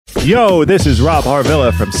Yo, this is Rob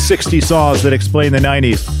Harvilla from 60 Songs That Explain the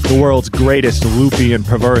 90s, the world's greatest loopy and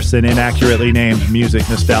perverse and inaccurately named music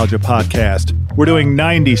nostalgia podcast. We're doing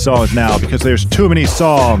 90 songs now because there's too many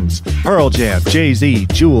songs. Pearl Jam, Jay-Z,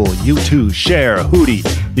 Jewel, U2, Cher, Hootie.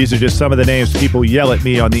 These are just some of the names people yell at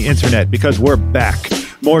me on the internet because we're back.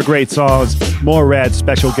 More great songs, more rad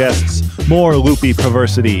special guests, more loopy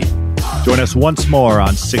perversity. Join us once more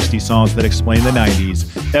on 60 Songs That Explain the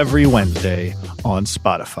 90s every Wednesday on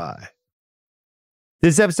Spotify.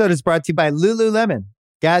 This episode is brought to you by Lululemon.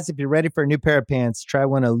 Guys, if you're ready for a new pair of pants, try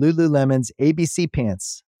one of Lululemon's ABC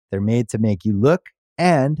pants. They're made to make you look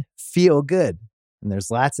and feel good. And there's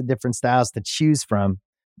lots of different styles to choose from.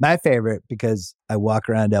 My favorite, because I walk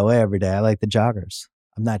around LA every day, I like the joggers.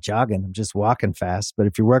 I'm not jogging, I'm just walking fast. But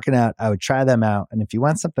if you're working out, I would try them out. And if you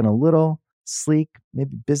want something a little sleek,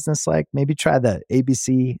 maybe business-like, maybe try the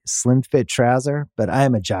ABC Slim Fit trouser. But I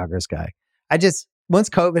am a joggers guy. Once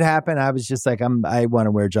COVID happened, I was just like, I want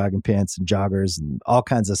to wear jogging pants and joggers and all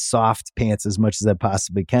kinds of soft pants as much as I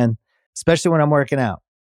possibly can, especially when I'm working out.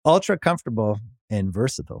 Ultra comfortable and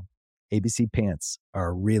versatile. ABC pants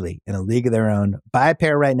are really in a league of their own. Buy a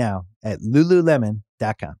pair right now at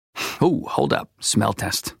Lululemon.com. Oh, hold up. Smell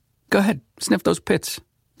test. Go ahead. Sniff those pits.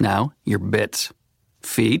 Now, your bits.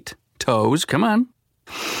 Feet, toes, come on.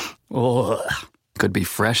 Ugh. Could be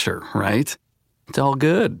fresher, right? It's all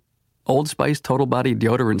good. Old Spice Total Body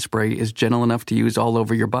Deodorant Spray is gentle enough to use all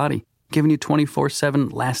over your body, giving you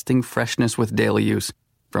 24/7 lasting freshness with daily use,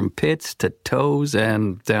 from pits to toes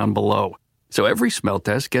and down below. So every smell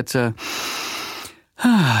test gets a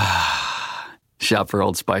shop for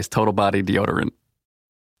Old Spice Total Body Deodorant.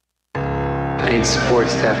 I need support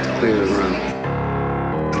staff to clear the room.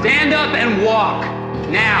 Stand up and walk.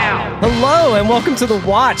 Now. Hello and welcome to The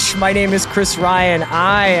Watch. My name is Chris Ryan.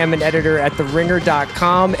 I am an editor at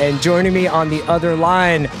TheRinger.com, and joining me on the other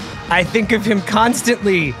line, I think of him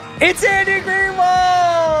constantly. It's Andy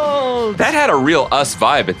Greenwald! That had a real Us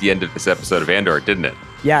vibe at the end of this episode of Andor, didn't it?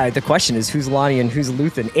 Yeah, the question is who's Lonnie and who's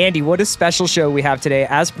Luthen. Andy, what a special show we have today.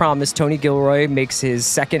 As promised, Tony Gilroy makes his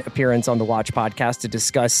second appearance on The Watch podcast to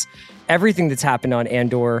discuss everything that's happened on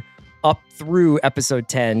Andor up through episode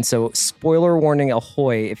 10. So spoiler warning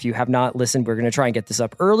ahoy. If you have not listened, we're going to try and get this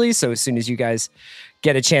up early. So as soon as you guys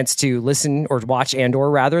get a chance to listen or watch Andor,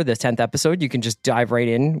 rather, the 10th episode, you can just dive right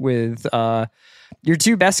in with your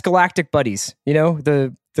two best galactic buddies, you know,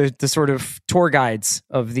 the sort of tour guides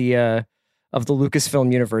of the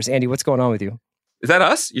Lucasfilm universe. Andy, what's going on with you? Is that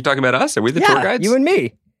us? You're talking about us? Are we the tour guides? You and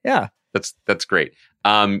me. Yeah. That's great.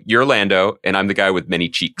 You're Lando, and I'm the guy with many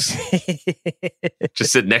cheeks.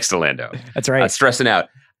 Just sit next to Lando. That's right. Stressing out.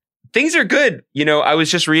 Things are good. You know, I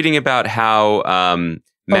was just reading about how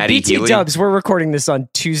Maddie BT Healy... Dubs, we're recording this on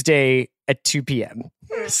Tuesday at 2 p.m.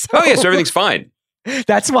 So everything's fine.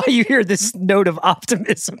 That's why you hear this note of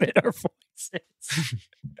optimism in our voices.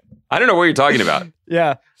 I don't know what you're talking about.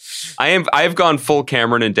 Yeah. I've gone full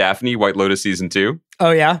Cameron and Daphne, White Lotus season 2.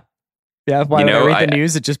 Oh, yeah? Yeah, when I read the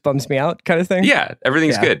news, it just bums me out kind of thing? Yeah,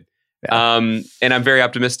 everything's good. Yeah. And I'm very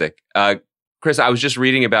optimistic. Chris, I was just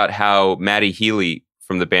reading about how Maddie Healy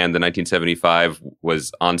from the band The 1975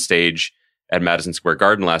 was on stage at Madison Square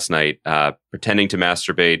Garden last night, pretending to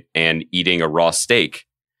masturbate and eating a raw steak.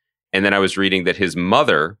 And then I was reading that his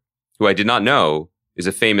mother, who I did not know, is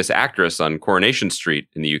a famous actress on Coronation Street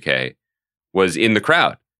in the UK, was in the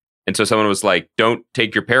crowd. And so someone was like, don't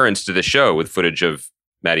take your parents to the show, with footage of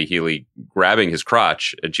Maddie Healy grabbing his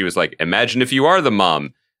crotch. And she was like, imagine if you are the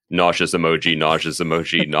mom. Nauseous emoji, nauseous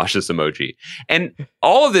emoji, nauseous emoji. And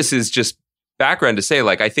all of this is just background to say,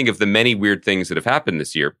 like, I think of the many weird things that have happened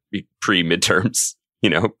this year, pre-midterms,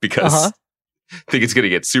 you know, because I think it's going to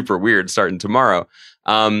get super weird starting tomorrow.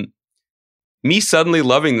 Me suddenly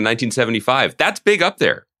loving the 1975, that's big up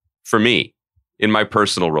there for me in my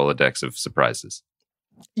personal Rolodex of surprises.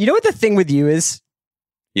 You know what the thing with you is?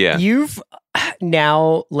 Yeah. You've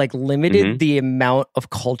now like limited the amount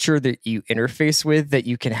of culture that you interface with, that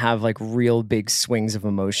you can have like real big swings of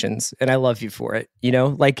emotions. And I love you for it. You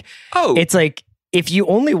know, like, it's like, if you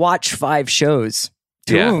only watch 5 shows,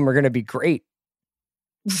 2 of them are going to be great.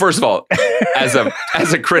 First of all, as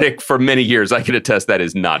a critic for many years, I can attest that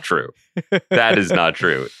is not true. That is not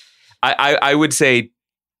true. I would say,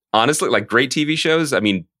 honestly, like, great TV shows. I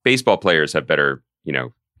mean, baseball players have better, you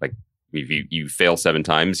know, like, if you fail 7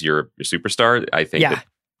 times, you're a superstar. I think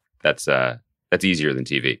that's easier than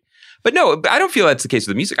TV. But no, I don't feel that's the case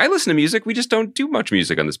with the music. I listen to music. We just don't do much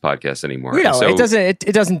music on this podcast anymore. You know, so, it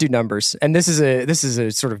doesn't do numbers. And this is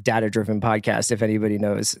a sort of data-driven podcast, if anybody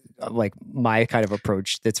knows, like my kind of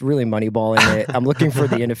approach that's really moneyballing it. I'm looking for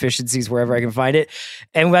the inefficiencies wherever I can find it.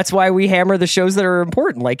 And that's why we hammer the shows that are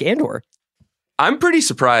important, like Andor. I'm pretty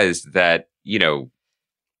surprised that, you know,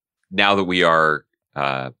 now that we are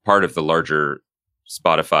part of the larger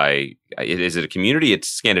Spotify, is it a community? It's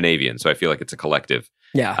Scandinavian, so I feel like it's a collective.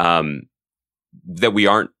 Yeah. That we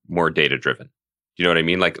aren't more data driven. You know what I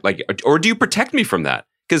mean? Like, or do you protect me from that?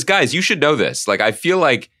 Because guys, you should know this. Like, I feel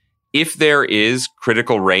like if there is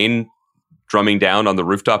critical rain drumming down on the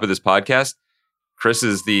rooftop of this podcast, Chris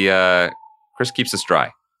keeps us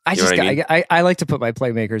dry. I like to put my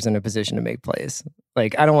playmakers in a position to make plays.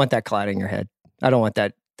 Like, I don't want that clouding your head. I don't want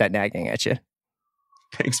that nagging at you.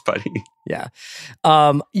 Thanks, buddy. Yeah.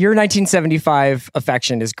 Your 1975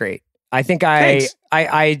 affection is great. I think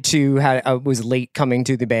I too was late coming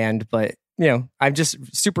to the band, but you know, I just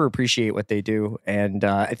super appreciate what they do. And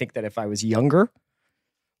I think that if I was younger,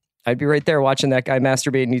 I'd be right there watching that guy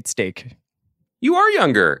masturbate and eat steak. You are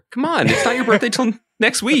younger. Come on. It's not your birthday till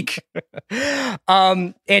next week.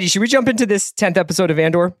 Andy, should we jump into this 10th episode of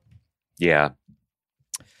Andor? Yeah.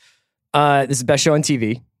 This is the best show on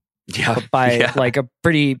TV. Yeah. By like a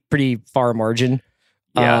pretty far margin.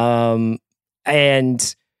 Yeah.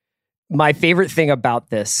 And my favorite thing about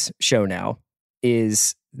this show now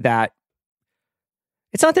is that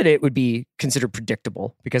it's not that it would be considered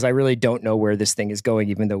predictable, because I really don't know where this thing is going,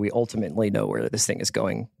 even though we ultimately know where this thing is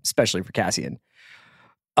going, especially for Cassian.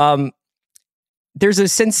 There's a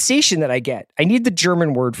sensation that I get. I need the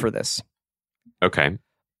German word for this. Okay.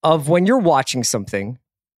 Of when you're watching something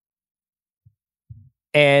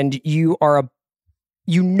and you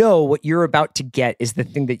know what you're about to get is the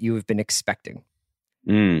thing that you have been expecting.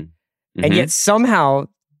 Mm. Mm-hmm. And yet somehow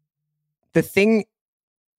the thing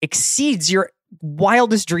exceeds your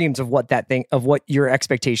wildest dreams of what your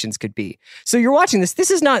expectations could be. So you're watching this.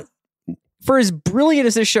 This is not, for as brilliant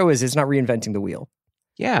as this show is, it's not reinventing the wheel.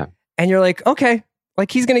 Yeah. And you're like, okay,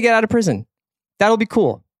 like he's going to get out of prison. That'll be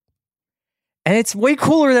cool. And it's way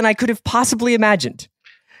cooler than I could have possibly imagined.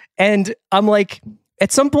 And I'm like,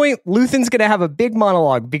 at some point, Luthen's going to have a big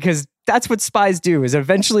monologue, because that's what spies do, is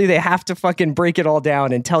eventually they have to fucking break it all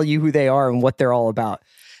down and tell you who they are and what they're all about.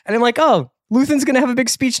 And I'm like, oh, Luthen's going to have a big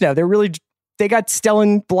speech now. They got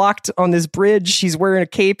Stellan blocked on this bridge. He's wearing a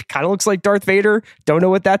cape, kind of looks like Darth Vader. Don't know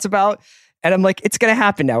what that's about. And I'm like, it's going to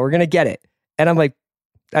happen now. We're going to get it. And I'm like,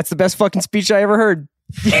 that's the best fucking speech I ever heard.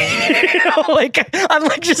 You know, like, I'm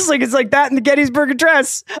like, just like, it's like that in the Gettysburg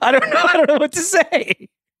Address. I don't know what to say.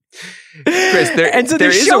 Chris, and so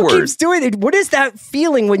the show keeps doing it. What is that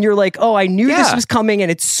feeling when you're like, oh, I knew this was coming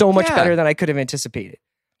and it's so much better than I could have anticipated?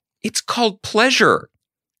 It's called pleasure.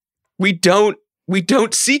 We don't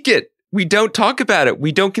seek it. We don't talk about it.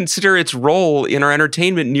 We don't consider its role in our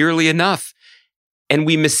entertainment nearly enough. And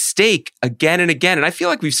we mistake again and again. And I feel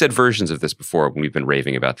like we've said versions of this before when we've been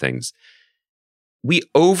raving about things. We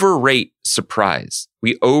overrate surprise.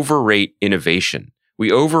 We overrate innovation.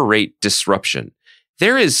 We overrate disruption.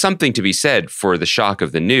 There is something to be said for the shock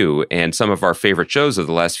of the new, and some of our favorite shows of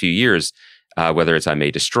the last few years, whether it's I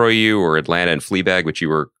May Destroy You or Atlanta and Fleabag, which you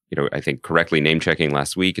were, I think correctly name checking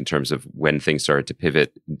last week in terms of when things started to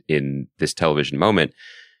pivot in this television moment.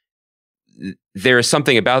 There is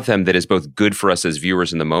something about them that is both good for us as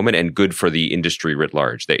viewers in the moment and good for the industry writ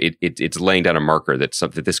large. It's laying down a marker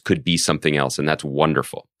that this could be something else, and that's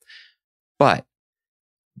wonderful. But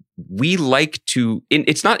we like to,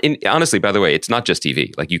 honestly, by the way, it's not just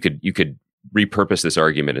TV. Like you could repurpose this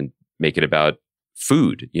argument and make it about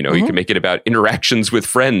food. You could make it about interactions with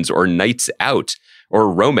friends or nights out or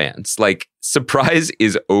romance. Like, surprise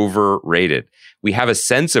is overrated. We have a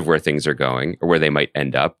sense of where things are going or where they might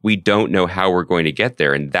end up. We don't know how we're going to get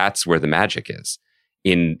there. And that's where the magic is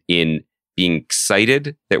in being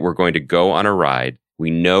excited that we're going to go on a ride. We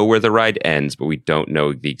know where the ride ends, but we don't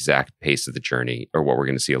know the exact pace of the journey or what we're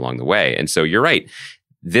going to see along the way. And so you're right.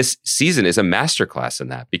 This season is a masterclass in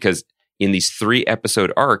that, because in these 3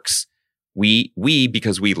 episode arcs, we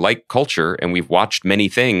because we like culture and we've watched many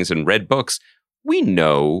things and read books, we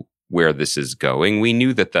know where this is going. We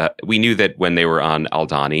knew that when they were on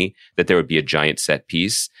Aldhani, that there would be a giant set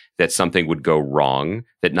piece, that something would go wrong,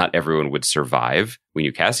 that not everyone would survive. We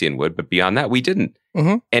knew Cassian would, but beyond that, we didn't.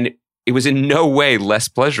 Mm-hmm. And it was in no way less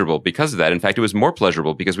pleasurable because of that. In fact, it was more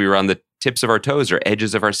pleasurable because we were on the tips of our toes or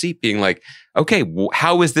edges of our seat being like, okay,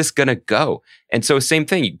 how is this going to go? And so same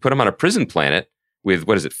thing, you put them on a prison planet with,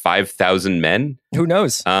 5,000 men? Who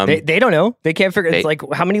knows? They don't know. They can't figure, it's like,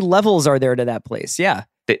 how many levels are there to that place? Yeah.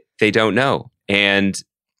 They don't know. And,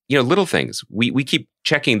 little things. We keep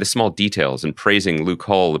checking the small details and praising Luke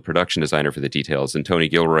Hull, the production designer, for the details, and Tony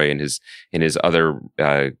Gilroy and his other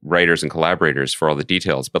writers and collaborators for all the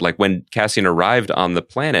details. But like when Cassian arrived on the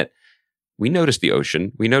planet, we noticed the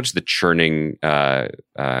ocean. We noticed the churning, I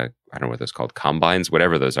don't know what those called, combines,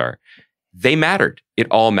 whatever those are. They mattered. It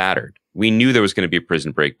all mattered. We knew there was going to be a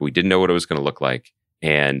prison break, but we didn't know what it was going to look like.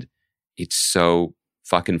 And it's so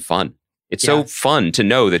fucking fun. It's so fun to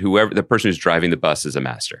know that whoever the person who's driving the bus is a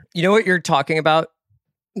master. You know what you're talking about?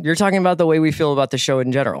 You're talking about the way we feel about the show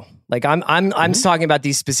in general. Like I'm talking about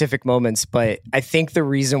these specific moments, but I think the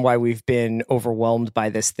reason why we've been overwhelmed by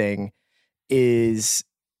this thing is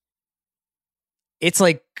it's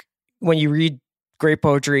like when you read great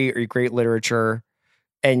poetry or great literature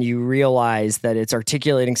and you realize that it's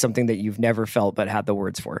articulating something that you've never felt but had the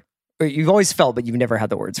words for. Or you've always felt but you've never had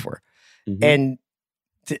the words for. Mm-hmm. And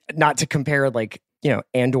not to compare like,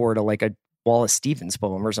 Andor to like a Wallace Stevens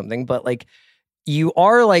poem or something, but like you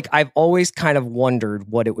are like, I've always kind of wondered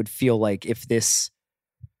what it would feel like if this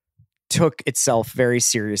took itself very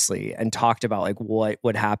seriously and talked about like what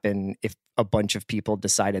would happen if a bunch of people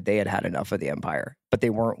decided they had had enough of the Empire, but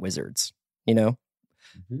they weren't wizards,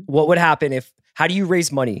 Mm-hmm. What would happen how do you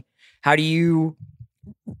raise money? How do you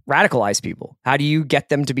radicalize people? How do you get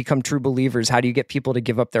them to become true believers? How do you get people to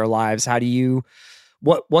give up their lives? How do you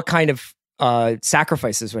what kind of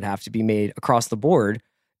sacrifices would have to be made across the board?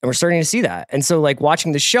 And we're starting to see that. And so like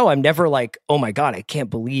watching the show, I'm never like, oh my God, I can't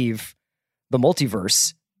believe the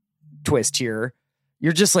multiverse twist here.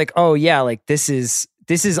 You're just like, oh yeah, like this is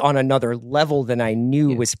on another level than I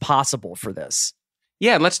knew was possible for this.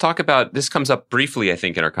 Yeah, and let's talk about, this comes up briefly, I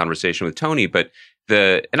think, in our conversation with Tony, but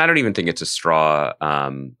and I don't even think it's a straw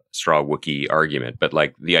Wookiee argument, but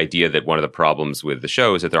like the idea that one of the problems with the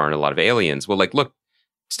show is that there aren't a lot of aliens. Well, like, look,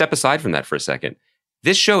 step aside from that for a second.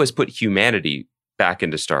 This show has put humanity back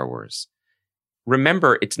into Star Wars.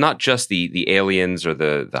 Remember, it's not just the aliens or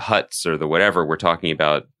the Hutts or the whatever. We're talking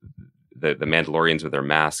about the Mandalorians with their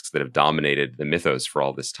masks that have dominated the mythos for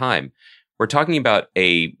all this time. We're talking about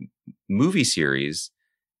a movie series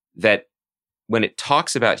that, when it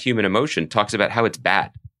talks about human emotion, talks about how it's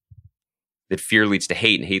bad. That fear leads to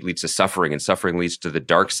hate, and hate leads to suffering, and suffering leads to the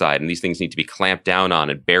dark side. And these things need to be clamped down on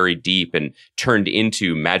and buried deep and turned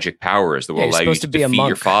into magic powers that will allow you to defeat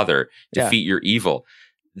your father, defeat your evil.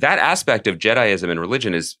 That aspect of Jediism and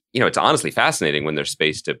religion is, it's honestly fascinating when there's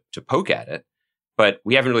space to poke at it. But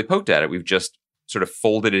we haven't really poked at it. We've just sort of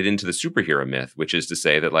folded it into the superhero myth, which is to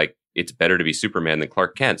say that like it's better to be Superman than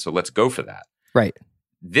Clark Kent. So let's go for that. Right.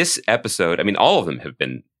 This episode, I mean, all of them have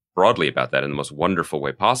been broadly about that in the most wonderful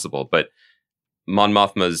way possible. But Mon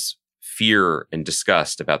Mothma's fear and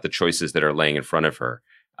disgust about the choices that are laying in front of her,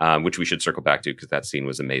 which we should circle back to because that scene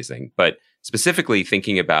was amazing. But specifically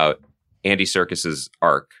thinking about Andy Serkis's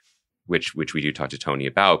arc, which we do talk to Tony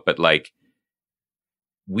about, but like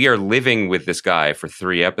we are living with this guy for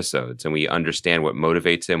 3 episodes and we understand what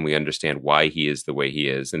motivates him. We understand why he is the way he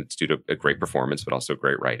is. And it's due to a great performance, but also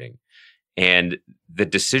great writing. And the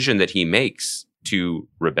decision that he makes to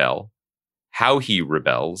rebel, how he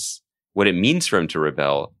rebels, what it means for him to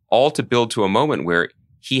rebel, all to build to a moment where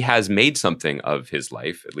he has made something of his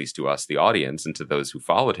life, at least to us, the audience, and to those who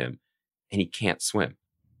followed him, and he can't swim.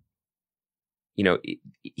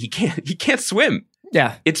 He can't swim.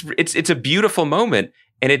 Yeah. It's a beautiful moment,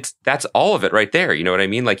 and that's all of it right there. You know what I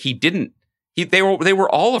mean? Like they were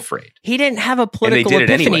all afraid. He didn't have a political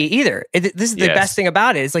epiphany either. This is the best thing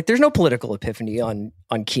about it. It's like there's no political epiphany on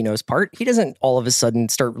Kino's part. He doesn't all of a sudden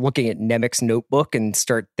start looking at Nemec's notebook and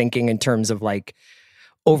start thinking in terms of like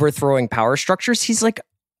overthrowing power structures. He's like,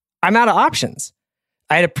 I'm out of options.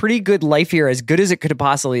 I had a pretty good life here, as good as it could have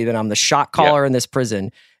possibly been. I'm the shot caller in this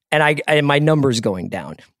prison, and my number's going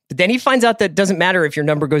down. But then he finds out that it doesn't matter if your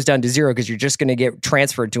number goes down to 0 because you're just going to get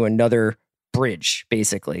transferred to another bridge,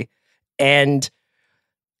 basically. And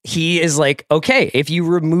he is like, okay, if you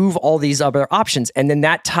remove all these other options, and then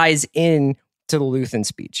that ties in to the Luthen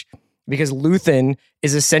speech, because Luthen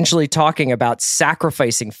is essentially talking about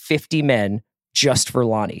sacrificing 50 men just for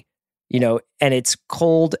Lonnie, and it's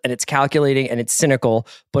cold and it's calculating and it's cynical,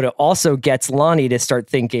 but it also gets Lonnie to start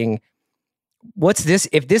thinking, what's this?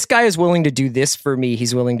 If this guy is willing to do this for me,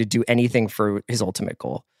 he's willing to do anything for his ultimate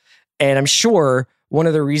goal. And I'm sure one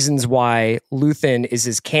of the reasons why Luthen is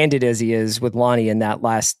as candid as he is with Lonnie in that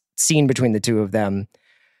last scene between the two of them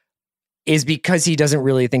is because he doesn't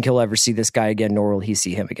really think he'll ever see this guy again, nor will he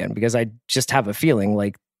see him again. Because I just have a feeling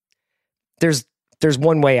like there's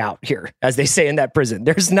one way out here, as they say in that prison.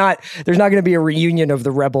 There's not going to be a reunion of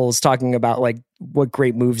the rebels talking about like what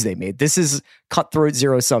great moves they made. This is cutthroat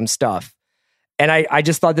zero-sum stuff. And I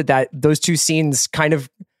just thought that those two scenes kind of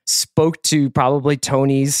spoke to probably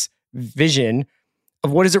Tony's vision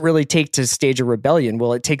of what does it really take to stage a rebellion?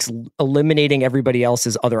 Well, it takes eliminating everybody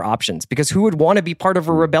else's other options, because who would want to be part of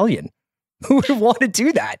a rebellion? Who would want to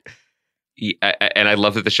do that? Yeah, and I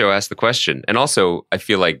love that the show asked the question. And also, I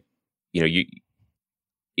feel like,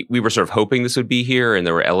 we were sort of hoping this would be here, and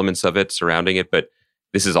there were elements of it surrounding it, but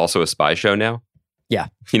this is also a spy show now. Yeah.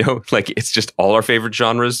 Like it's just all our favorite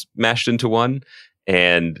genres mashed into one.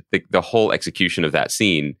 And the whole execution of that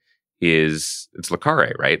scene it's Le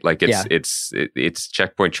Carré, right? Like it's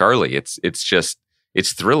Checkpoint Charlie.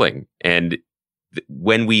 It's thrilling. And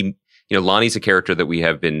when Lonnie's a character that we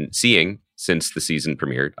have been seeing since the season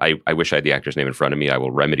premiered. I wish I had the actor's name in front of me. I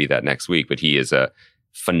will remedy that next week, but he is a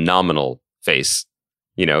phenomenal face.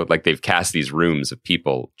 Like they've cast these rooms of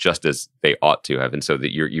people just as they ought to have. And so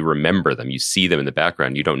that you remember them, you see them in the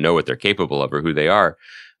background, you don't know what they're capable of or who they are.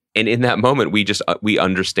 And in that moment, we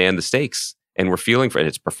understand the stakes, and we're feeling for it.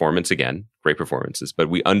 It's performance again, great performances, but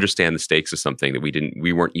we understand the stakes of something that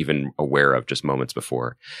we weren't even aware of just moments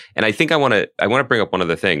before. And I think I want to bring up one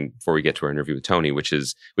other thing before we get to our interview with Tony, which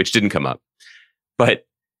didn't come up, but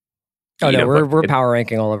we're power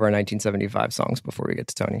ranking all of our 1975 songs before we get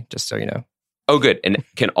to Tony, just so you know. Oh, good. And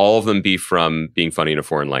can all of them be from being funny in a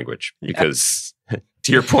foreign language? Because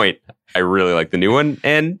to your point, I really like the new one,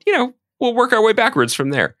 and we'll work our way backwards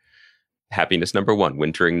from there. Happiness number 1,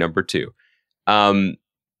 Wintering number 2.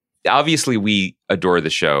 Obviously, we adore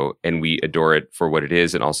the show, and we adore it for what it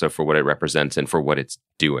is, and also for what it represents, and for what it's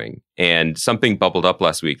doing. And something bubbled up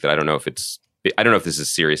last week that I don't know if this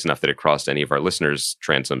is serious enough that it crossed any of our listeners'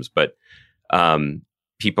 transoms, but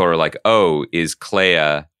people are like, "Oh, is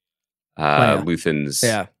Clea Luthen's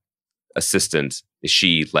assistant? Is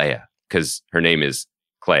she Leia? Because her name is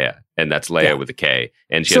Clea, and that's Leia with a K,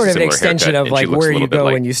 and she sort has a of an similar extension haircut, of like where you go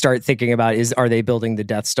like, when you start thinking about are they building the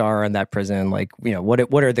Death Star on that prison? Like,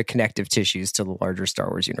 what are the connective tissues to the larger Star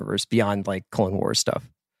Wars universe beyond like Clone Wars stuff?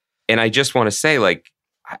 And I just want to say, like,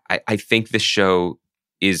 I think this show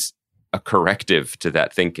is a corrective to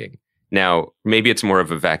that thinking. Now, maybe it's more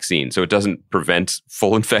of a vaccine, so it doesn't prevent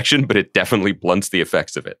full infection, but it definitely blunts the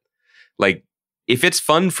effects of it. Like, if it's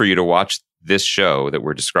fun for you to watch this show that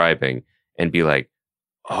we're describing and be like,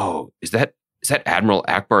 oh, is that Admiral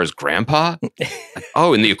Akbar's grandpa? Like,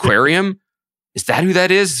 oh, in the aquarium? Is that who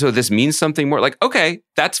that is? So this means something more. Like, okay,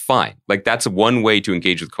 that's fine. Like, that's one way to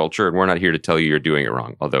engage with culture, and we're not here to tell you you're doing it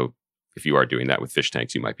wrong. Although, if you are doing that with fish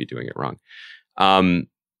tanks, you might be doing it wrong.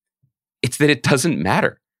 It's that it doesn't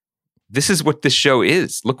matter. This is what this show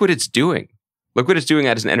is. Look what it's doing. Look what it's doing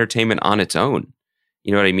as an entertainment on its own.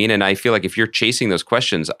 You know what I mean? And I feel like if you're chasing those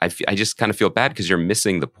questions, I just kind of feel bad because you're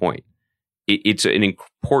missing the point. It's an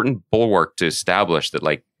important bulwark to establish that,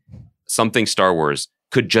 like, something Star Wars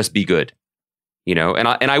could just be good, and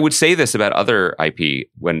I would say this about other IP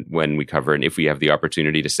when we cover, and if we have the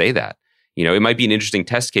opportunity to say that, it might be an interesting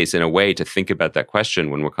test case in a way to think about that question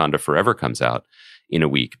when Wakanda Forever comes out in a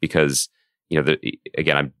week, because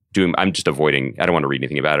again, I'm just avoiding. I don't want to read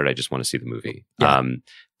anything about it. I just want to see the movie. Yeah.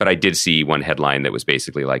 But I did see one headline that was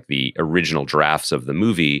basically like the original drafts of the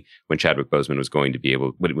movie when Chadwick Boseman was going to be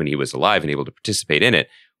able, when he was alive and able to participate in it,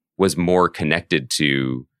 was more connected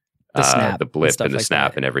to the blip and the like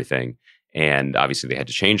snap and everything. And obviously they had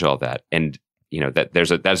to change all that. And that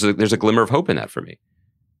there's a glimmer of hope in that for me,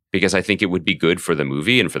 because I think it would be good for the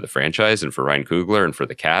movie and for the franchise and for Ryan Coogler and for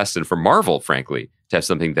the cast and for Marvel, frankly, to have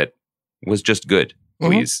something that was just good.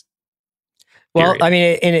 Please. Mm-hmm. Well, I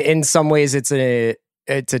mean, in some ways, it's a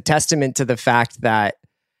testament to the fact that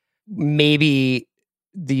maybe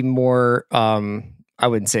the more I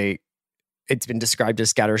wouldn't say it's been described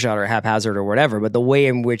as scattershot or haphazard or whatever, but the way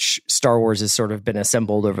in which Star Wars has sort of been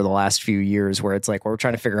assembled over the last few years, where it's like we're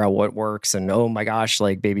trying to figure out what works, and oh my gosh,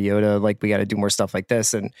 like Baby Yoda, like we got to do more stuff like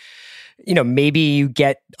this, and maybe you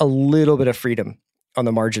get a little bit of freedom on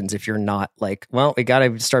the margins if you're not like, well, we got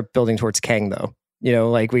to start building towards Kang though.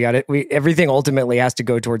 Like everything ultimately has to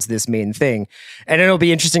go towards this main thing. And it'll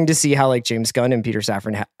be interesting to see how like James Gunn and Peter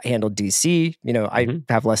Safran handled DC. I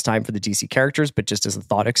have less time for the DC characters, but just as a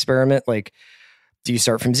thought experiment, like, do you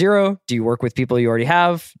start from zero? Do you work with people you already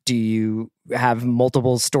have? Do you have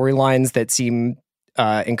multiple storylines that seem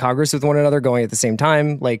incongruous with one another going at the same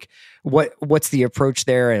time? Like, what's the approach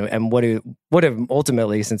there? And what do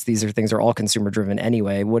ultimately, since these are all consumer driven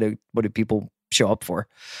anyway, what do people show up for?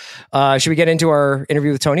 Should we get into our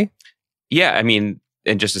interview with Tony? Yeah, I mean,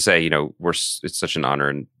 and just to say, it's such an honor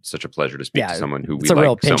and such a pleasure to speak to someone who we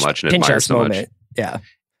like so much and admire so much. Yeah.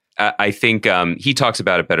 I think he talks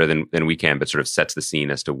about it better than we can, but sort of sets the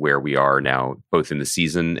scene as to where we are now, both in the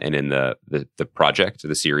season and in the project,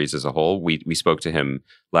 the series as a whole. We spoke to him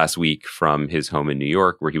last week from his home in New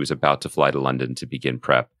York, where he was about to fly to London to begin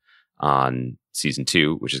prep on season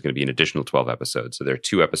 2, which is going to be an additional 12 episodes. So there are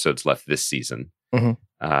 2 episodes left this season,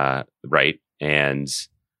 right? And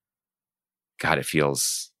God, it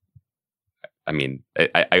feels. I mean,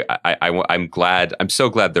 I'm glad. I'm so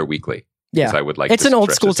glad they're weekly. Yeah, I would like. It's an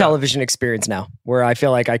old school television experience now, where I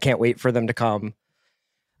feel like I can't wait for them to come.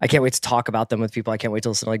 I can't wait to talk about them with people. I can't wait to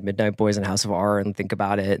listen to like Midnight Boys and House of R and think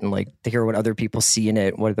about it and like to hear what other people see in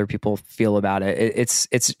it, what other people feel about it. It's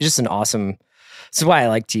just an awesome. This is why I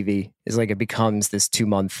like TV. Is like it becomes this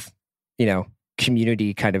 2-month,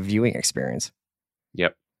 community kind of viewing experience.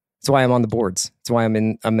 Yep. That's why I'm on the boards. That's why I'm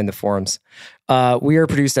in the forums. We are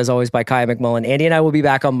produced as always by Kaya McMullen. Andy and I will be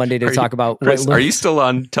back on Monday to talk about. Chris, are you still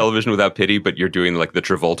on Television Without Pity, but you're doing like the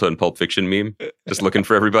Travolta and Pulp Fiction meme, just looking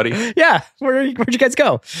for everybody? Yeah, where'd you guys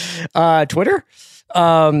go? Twitter.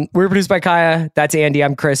 We're produced by Kaya. That's Andy.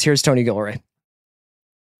 I'm Chris. Here's Tony Gilroy.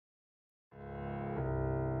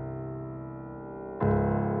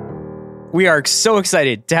 We are so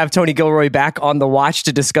excited to have Tony Gilroy back on The Watch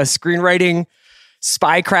to discuss screenwriting,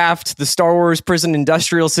 spycraft, the Star Wars prison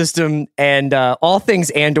industrial system, and all things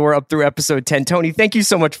Andor up through episode 10. Tony, thank you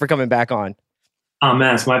so much for coming back on. Oh,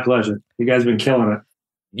 man, it's my pleasure. You guys have been killing it.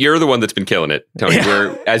 You're the one that's been killing it, Tony.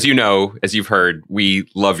 We're, as you know, as you've heard, we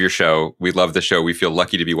love your show. We love the show. We feel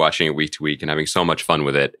lucky to be watching it week to week and having so much fun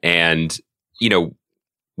with it. And,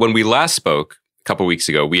 when we last spoke a couple weeks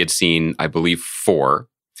ago, we had seen, I believe, 4,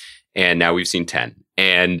 and now we've seen 10.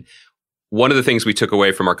 And one of the things we took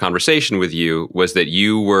away from our conversation with you was that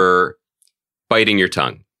you were biting your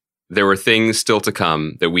tongue. There were things still to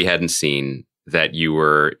come that we hadn't seen that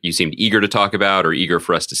you seemed eager to talk about or eager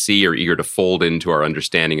for us to see or eager to fold into our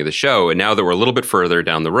understanding of the show. And now that we're a little bit further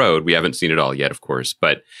down the road, we haven't seen it all yet, of course,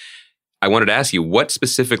 but I wanted to ask you, what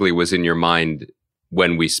specifically was in your mind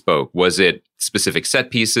when we spoke? Was it specific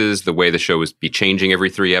set pieces, the way the show was be changing every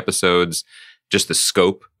 3 episodes, just the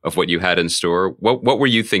scope of what you had in store? What were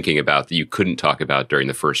you thinking about that you couldn't talk about during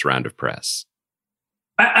the first round of press?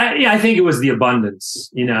 I think it was the abundance,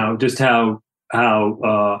 just how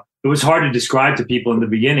it was hard to describe to people in the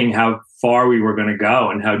beginning how far we were going to go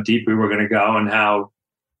and how deep we were going to go and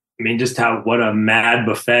what a mad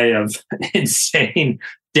buffet of insane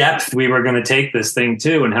depth we were going to take this thing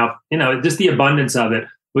to, and how, just the abundance of it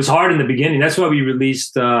was hard in the beginning. That's why we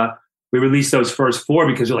released those first 4,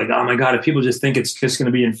 because we're like, oh my God, if people just think it's just going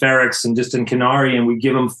to be in Ferrex and just in Canary, and we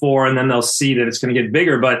give them 4 and then they'll see that it's going to get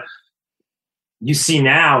bigger. But you see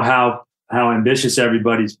now how ambitious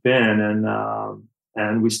everybody's been,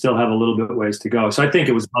 and we still have a little bit of ways to go. So I think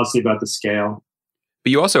it was mostly about the scale.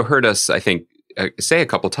 But you also heard us, I think, say a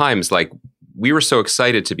couple times, like, we were so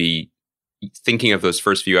excited to be thinking of those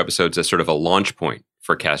first few episodes as sort of a launch point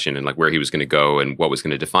for Cassian and like where he was going to go and what was going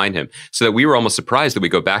to define him, so that we were almost surprised that we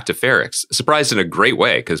go back to Ferrex. Surprised in a great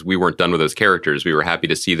way, because we weren't done with those characters. We were happy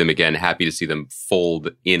to see them again, happy to see them fold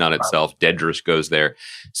in on itself. Dedrish goes there.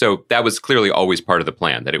 So that was clearly always part of the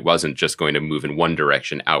plan, that it wasn't just going to move in one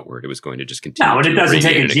direction outward. It was going to just continue. No, and it doesn't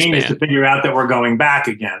take a genius expand to figure out that we're going back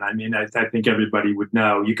again. I mean, I think everybody would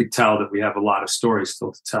know. You could tell that we have a lot of stories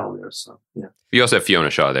still to tell there. So, yeah. You also have Fiona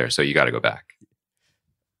Shaw there, so you got to go back.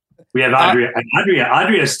 We have Adria.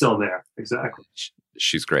 Adria's still there. Exactly.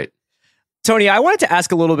 She's great. Tony, I wanted to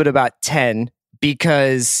ask a little bit about 10,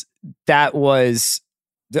 because that was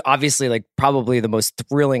obviously like probably the most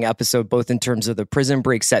thrilling episode, both in terms of the prison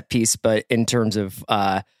break set piece, but in terms of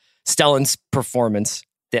Stellan's performance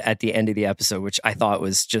at the end of the episode, which I thought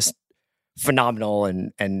was just phenomenal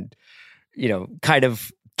and kind of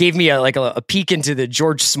gave me a peek into the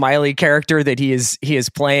George Smiley character that he is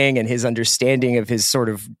playing and his understanding of his sort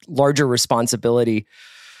of larger responsibility.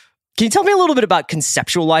 Can you tell me a little bit about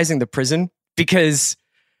conceptualizing the prison? Because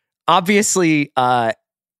obviously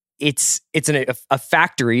it's a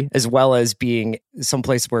factory as well as being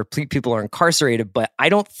someplace where people are incarcerated, but I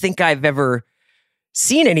don't think I've ever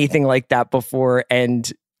seen anything like that before.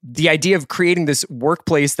 And the idea of creating this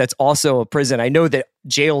workplace that's also a prison, I know that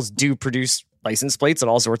jails do produce license plates and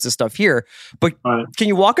all sorts of stuff here, but can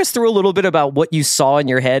you walk us through a little bit about what you saw in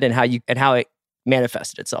your head and how it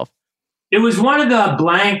manifested itself? It was one of the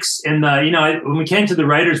blanks in the, when we came to the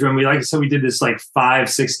writer's room, we did this like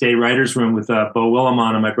 5-6 day writer's room with Bo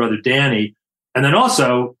Willimon and my brother Danny. And then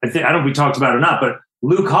also, I don't know if we talked about it or not, but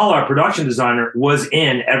Luke Hull, our production designer, was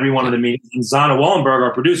in every one of the meetings, and Zana Wallenberg,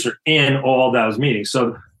 our producer, in all those meetings.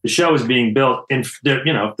 So the show is being built, and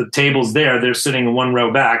the table's there. They're sitting in one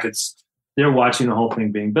row back. They're watching the whole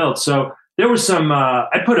thing being built. So there was some,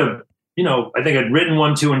 I put I think I'd written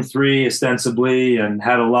 1, 2, and 3 ostensibly and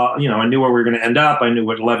had a lot, I knew where we were going to end up. I knew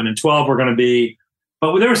what 11 and 12 were going to be,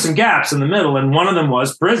 but there were some gaps in the middle. And one of them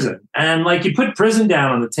was prison. And like you put prison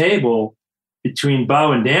down on the table between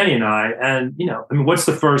Bo and Danny and I, and, what's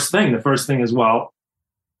the first thing? The first thing is, well,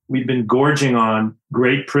 we've been gorging on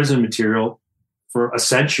great prison material for a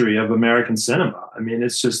century of American cinema. I mean,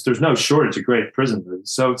 it's just, there's no shortage of great prison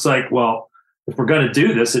movies. So it's like, well, if we're going to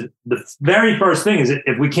do this, the very first thing is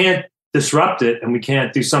if we can't disrupt it and we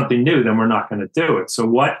can't do something new, then we're not going to do it. So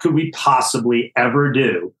what could we possibly ever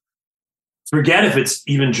do? Forget if it's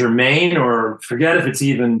even germane or forget if it's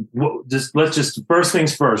even, let's just, first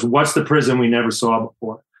things first, what's the prison we never saw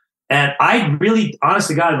before? And I really, honest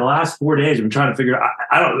to God, in the last 4 days, I've been trying to figure out,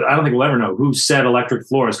 I don't think we'll ever know who said electric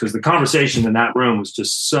floors, because the conversation in that room was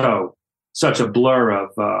just such a blur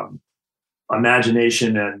of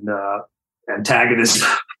imagination and antagonism.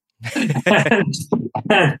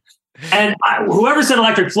 and whoever said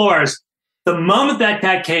electric floors, the moment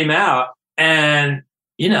that came out, and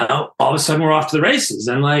all of a sudden we're off to the races.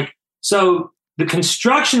 And so the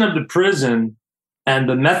construction of the prison and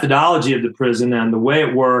the methodology of the prison and the way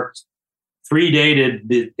it worked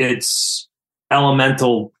predated its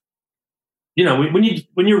elemental,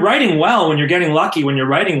 when you're writing well, when you're getting lucky, when you're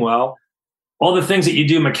writing well, all the things that you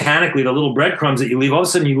do mechanically, the little breadcrumbs that you leave, all of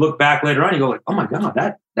a sudden you look back later on, you go like, oh my God,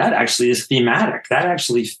 that actually is thematic. That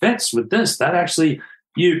actually fits with this. That actually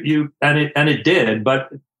and it did. But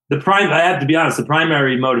I have to be honest, the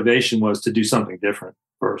primary motivation was to do something different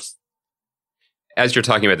first. As you're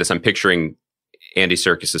talking about this, I'm picturing Andy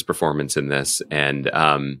Serkis's performance in this. And,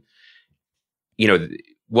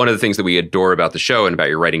 one of the things that we adore about the show and about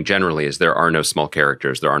your writing generally is there are no small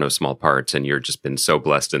characters, there are no small parts. And you've just been so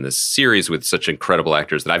blessed in this series with such incredible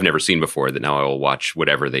actors that I've never seen before that now I will watch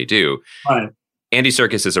whatever they do. Right. Andy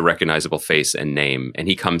Serkis is a recognizable face and name, and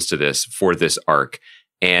he comes to this for this arc.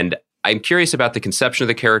 And I'm curious about the conception of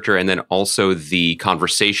the character and then also the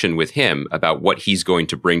conversation with him about what he's going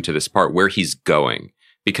to bring to this part, where he's going.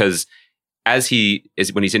 Because as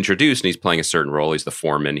when he's introduced and he's playing a certain role, he's the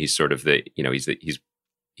foreman, he's sort of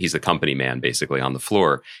he's the company man basically on the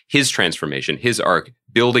floor. His transformation, his arc,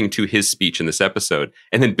 building to his speech in this episode,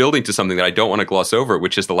 and then building to something that I don't want to gloss over,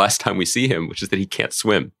 which is the last time we see him, which is that he can't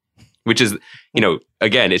swim, which is,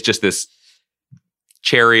 again, it's just this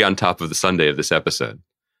cherry on top of the sundae of this episode.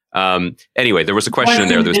 Anyway, there was a question in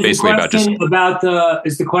there that was basically about the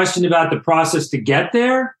question about the process to get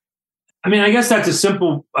there? I mean, I guess that's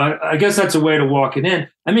a way to walk it in.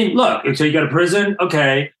 I mean, look, so you got a prison,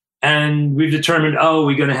 okay, and we've determined,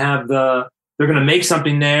 we're going to have they're going to make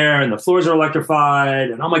something there, and the floors are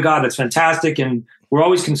electrified, and oh my God, that's fantastic. And we're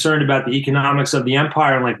always concerned about the economics of the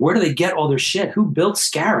empire, and where do they get all their shit? Who built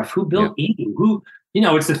Scarif? Who built Eden? Who,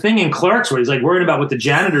 it's the thing in Clerks where he's worried about what the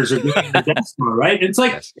janitors are doing in the Death Star, right? And it's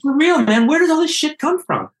yes. For real, man, where does all this shit come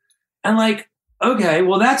from? And okay,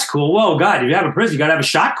 well, that's cool. Whoa, God, if you have a prison, you got to have a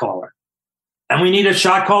shot caller. And we need a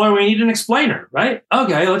shot caller. We need an explainer, right?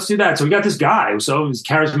 Okay, let's do that. So we got this guy. So he's a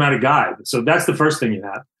charismatic guy. So that's the first thing you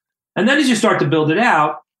have. And then as you start to build it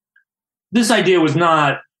out, this idea was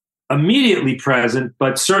not immediately present,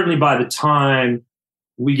 but certainly by the time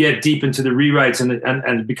we get deep into the rewrites and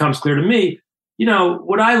it becomes clear to me,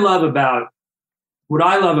 what I love about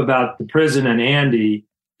the prison and Andy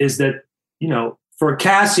is that, for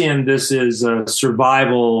Cassian, this is a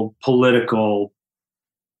survival political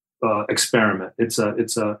experiment.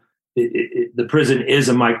 The prison is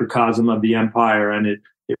a microcosm of the empire, and it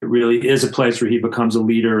really is a place where he becomes a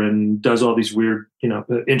leader and does all these weird,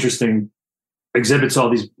 interesting, exhibits all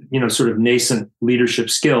these, sort of nascent leadership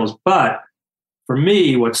skills. But for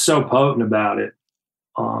me, what's so potent about it,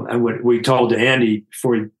 and what we told to Andy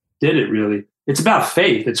before he did it, really, it's about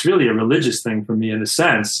faith. It's really a religious thing for me in a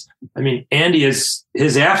sense. I mean, Andy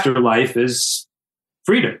his afterlife is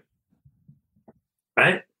freedom,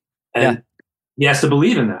 right? And he has to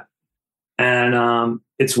believe in that. And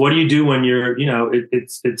it's what do you do when you're,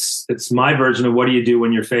 it's my version of what do you do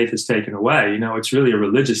when your faith is taken away? It's really a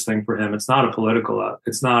religious thing for him. It's not a political. I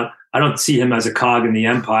don't see him as a cog in the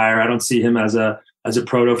empire. I don't see him as a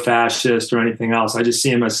proto-fascist or anything else. I just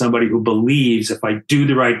see him as somebody who believes if I do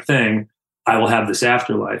the right thing, I will have this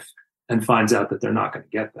afterlife, and finds out that they're not going to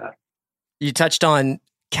get that. You touched on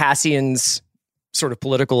Cassian's sort of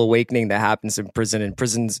political awakening that happens in prison, and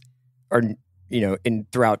prisons are,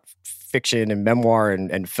 throughout fiction and memoir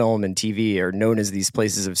and film and TV are known as these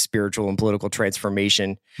places of spiritual and political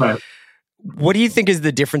transformation. Right. What do you think is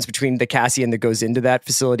the difference between the Cassian that goes into that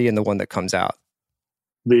facility and the one that comes out?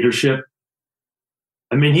 Leadership.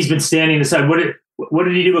 I mean, he's been standing aside. what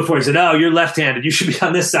did he do before? He said, oh, you're left-handed. You should be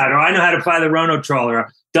on this side. Or I know how to fly the Rono trawler.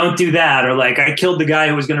 Or, don't do that. Or like, I killed the guy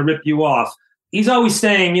who was going to rip you off. He's always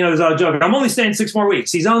saying, there's a joke. I'm only staying 6 more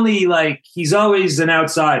weeks. He's always an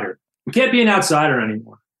outsider. You can't be an outsider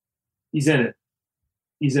anymore. He's in it.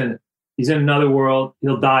 He's in another world.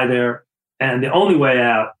 He'll die there. And the only way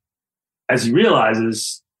out, as he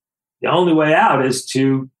realizes, is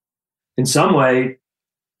to, in some way,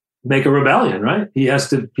 make a rebellion, right? He has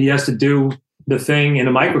to do the thing in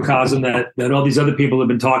a microcosm that all these other people have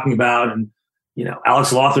been talking about. And,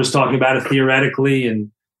 Alex Lothar's talking about it theoretically.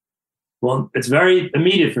 And, well, it's very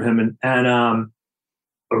immediate for him. And a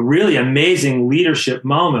really amazing leadership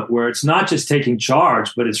moment where it's not just taking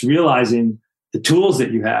charge, but it's realizing the tools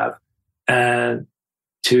that you have. And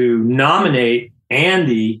to nominate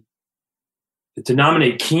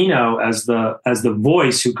Kino as the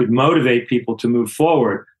voice who could motivate people to move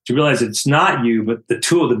forward, to realize it's not you, but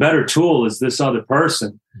the better tool is this other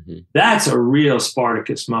person. Mm-hmm. That's a real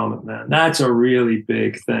Spartacus moment, man. That's a really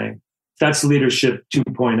big thing. That's leadership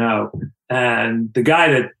 2.0. And the guy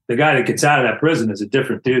that gets out of that prison is a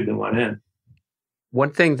different dude than went in.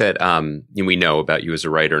 One thing that we know about you as a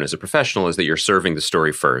writer and as a professional is that you're serving the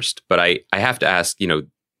story first. But I have to ask,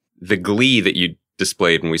 the glee that you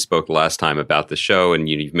displayed when we spoke last time about the show, and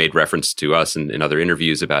you've made reference to us in other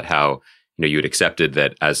interviews about how you had accepted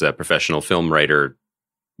that as a professional film writer,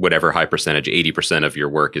 whatever high percentage, 80% of your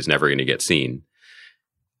work is never going to get seen.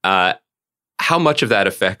 How much of that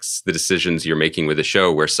affects the decisions you're making with the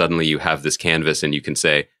show, where suddenly you have this canvas and you can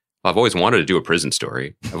say, I've always wanted to do a prison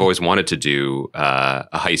story. I've always wanted to do a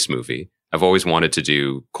heist movie. I've always wanted to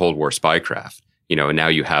do Cold War spycraft, and now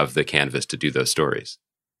you have the canvas to do those stories.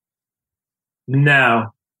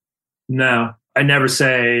 No. I never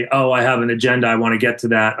say, oh, I have an agenda. I want to get to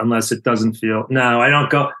that, unless it doesn't feel. No, I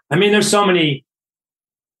don't go. There's so many.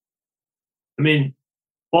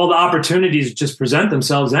 All the opportunities just present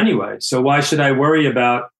themselves anyway. So why should I worry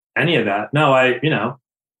about any of that? No, I'm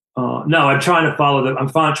trying to follow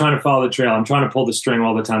the trail. I'm trying to pull the string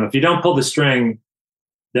all the time. If you don't pull the string,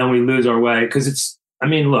 then we lose our way. Because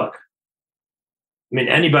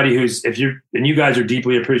anybody and you guys are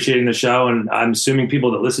deeply appreciating the show, and I'm assuming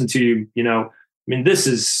people that listen to you, this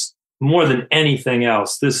is more than anything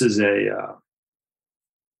else. This is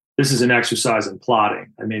an exercise in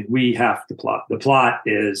plotting. We have to plot. The plot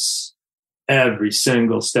is every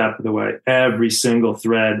single step of the way, every single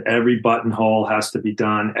thread, every buttonhole has to be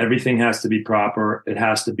done. Everything has to be proper. It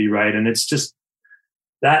has to be right. And it's just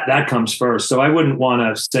that comes first. So I wouldn't want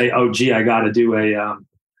to say, oh, gee, I got to do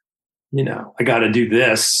I got to do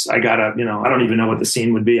this. I got to, I don't even know what the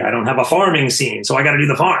scene would be. I don't have a farming scene, so I got to do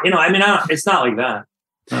the farm. It's not like that.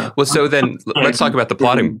 Well, so then let's talk about the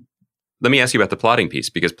plotting. Let me ask you about the plotting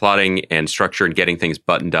piece, because plotting and structure and getting things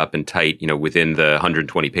buttoned up and tight, within the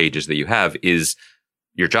 120 pages that you have is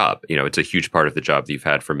your job. It's a huge part of the job that you've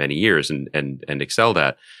had for many years and excelled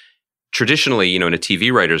at. Traditionally, in a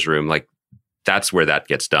TV writer's room, like that's where that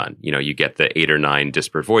gets done. You get the 8 or 9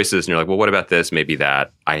 disparate voices and you're like, well, what about this? Maybe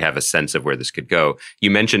that. I have a sense of where this could go.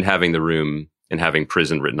 You mentioned having the room and having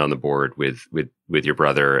prison written on the board with your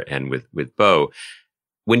brother and with Bo.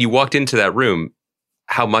 When you walked into that room,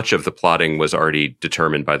 how much of the plotting was already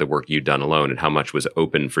determined by the work you'd done alone, and how much was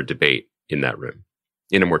open for debate in that room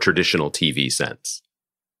in a more traditional TV sense?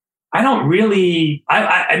 I don't really,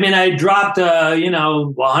 I dropped,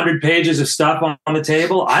 100 pages of stuff on the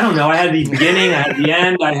table. I don't know. I had the beginning, I had the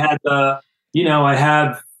end, I had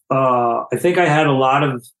I think I had a lot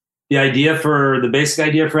of the basic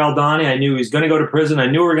idea for Aldani. I knew he was going to go to prison. I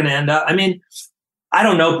knew we were going to end up. I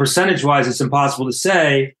don't know percentage wise, it's impossible to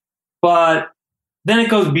say, but then it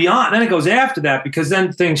goes beyond, then it goes after that, because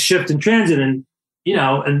then things shift in transit and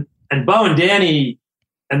Bo and Danny.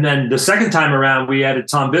 And then the second time around, we added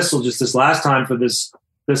Tom Bissell just this last time for this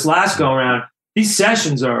last go around. These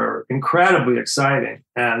sessions are incredibly exciting,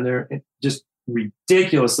 and they're just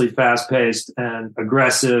ridiculously fast paced and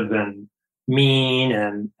aggressive and mean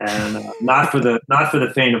and not for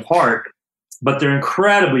the faint of heart, but they're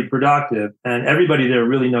incredibly productive, and everybody there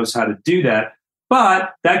really knows how to do that.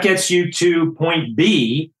 But that gets you to point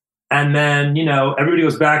B, and then, everybody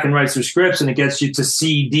goes back and writes their scripts, and it gets you to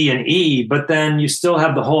C, D, and E. But then you still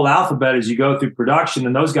have the whole alphabet as you go through production,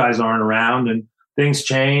 and those guys aren't around, and things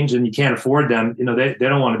change, and you can't afford them. They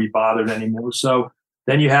don't want to be bothered anymore. So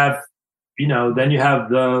then you have,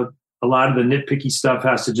 a lot of the nitpicky stuff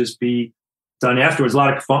has to just be done afterwards. A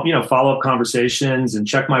lot of follow up conversations and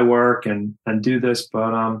check my work and do this.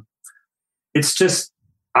 But it's just,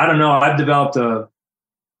 I don't know. I've developed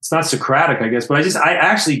it's not Socratic, I guess, but I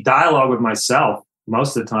actually dialogue with myself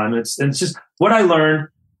most of the time. It's just what I learned.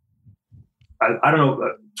 I don't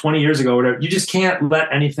know, 20 years ago, or whatever. You just can't let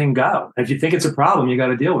anything go. If you think it's a problem, you got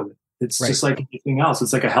to deal with it. It's just like anything else.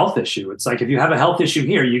 It's like a health issue. It's like if you have a health issue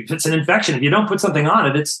here, it's an infection. If you don't put something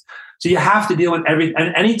on it, so you have to deal with everything.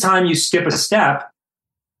 And anytime you skip a step,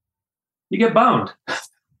 you get boned. You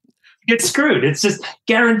get screwed. It's just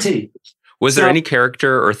guaranteed. Was there any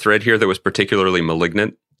character or thread here that was particularly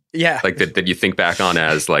malignant? Yeah. Like that you think back on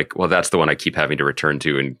as like, well, that's the one I keep having to return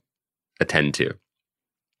to and attend to.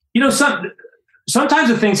 You know, sometimes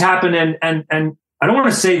the things happen and I don't want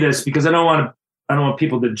to say this because I don't want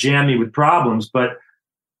people to jam me with problems, but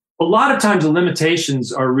a lot of times the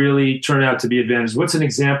limitations are really turn out to be advantages. What's an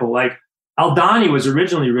example? Like Aldani was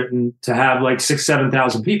originally written to have like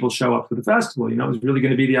 7,000 people show up for the festival. You know, it was really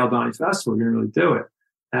going to be the Aldani Festival. We're going to really do it.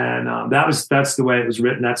 And that's the way it was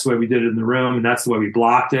written. That's the way we did it in the room. And that's the way we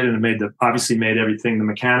blocked it. And it obviously made everything, the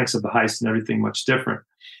mechanics of the heist and everything much different.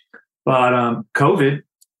 But COVID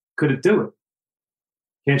couldn't do it.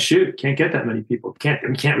 Can't shoot. Can't get that many people.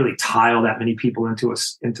 We can't really tile that many people into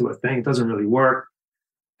a thing. It doesn't really work.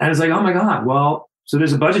 And it's like, oh my God, well, so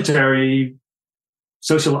there's a budgetary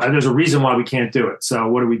there's a reason why we can't do it. So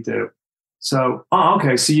what do we do? So,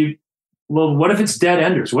 okay. So what if it's dead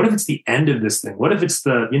enders? What if it's the end of this thing? What if it's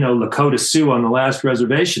the, Lakota Sioux on the last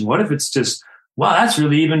reservation? What if it's just, wow, that's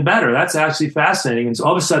really even better. That's actually fascinating. And so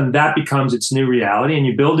all of a sudden that becomes its new reality, and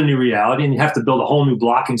you build a new reality, and you have to build a whole new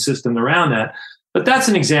blocking system around that. But that's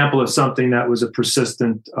an example of something that was a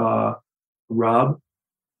persistent rub.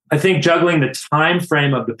 I think juggling the time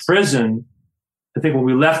frame of the prison, I think when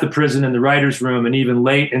we left the prison in the writer's room and even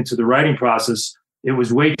late into the writing process, it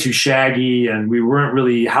was way too shaggy, and we weren't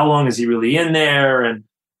really, how long is he really in there? And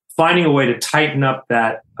finding a way to tighten up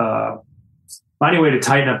the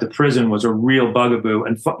prison was a real bugaboo.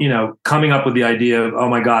 And, coming up with the idea of, oh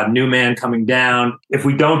my God, new man coming down. If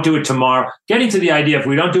we don't do it tomorrow, getting to the idea, if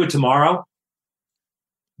we don't do it tomorrow,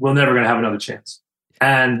 we're never going to have another chance.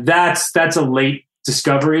 And that's a late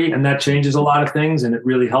discovery, and that changes a lot of things, and it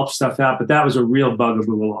really helps stuff out. But that was a real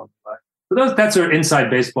bugaboo along the way. But that's our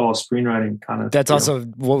inside baseball screenwriting kind of. That's also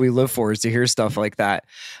what we live for, is to hear stuff like that.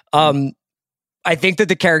 I think that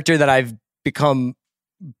the character that I've become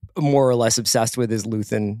more or less obsessed with is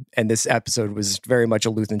Luthen, and this episode was very much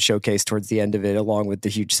a Luthen showcase towards the end of it, along with the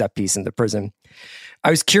huge set piece in the prison.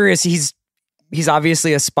 I was curious. He's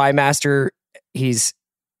obviously a spy master. He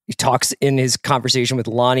talks in his conversation with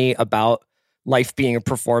Lonnie about life being a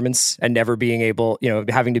performance and never being able,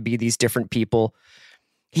 having to be these different people.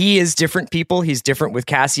 He is different people. He's different with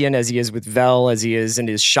Cassian as he is with Vel, as he is in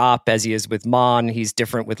his shop, as he is with Mon. He's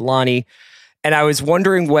different with Lonnie. And I was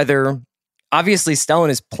wondering whether, obviously, Stellan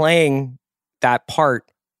is playing that part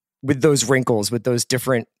with those wrinkles, with those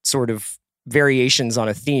different sort of variations on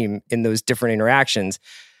a theme in those different interactions.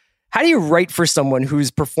 How do you write for someone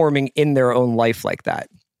who's performing in their own life like that?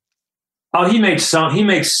 Oh, he makes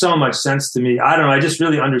so much sense to me. I don't know. I just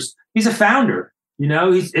really understand. He's a founder.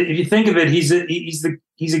 If you think of it, he's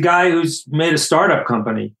a guy who's made a startup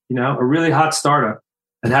company. A really hot startup.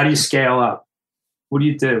 And how do you scale up? What do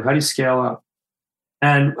you do? How do you scale up?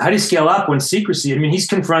 And how do you scale up when secrecy? I mean, he's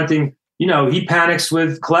confronting. He panics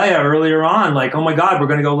with Clea earlier on, like, oh my God, we're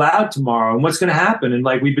going to go loud tomorrow, and what's going to happen? And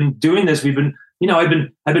like, we've been doing this. I've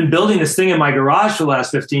been building this thing in my garage for the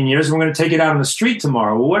last 15 years, and we're going to take it out on the street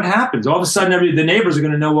tomorrow. Well, what happens? All of a sudden, the neighbors are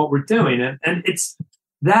going to know what we're doing. And it's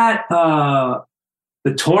that,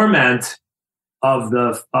 the torment of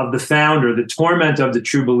the founder, the torment of the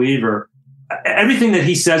true believer. Everything that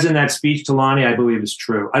he says in that speech to Lonnie, I believe, is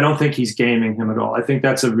true. I don't think he's gaming him at all. I think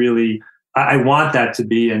that's I want that to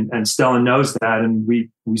be, and Stellan knows that. And we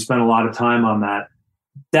spent a lot of time on that.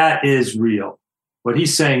 That is real. What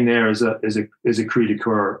he's saying there is a cri de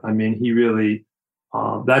coeur. I mean, he really,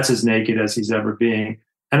 that's as naked as he's ever being.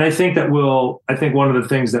 And I think one of the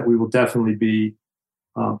things that we will definitely be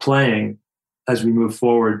playing as we move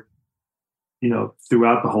forward,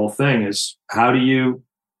 throughout the whole thing, is how do you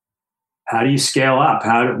scale up?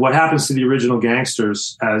 What happens to the original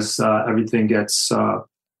gangsters as everything gets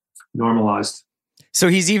normalized? So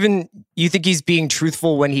you think he's being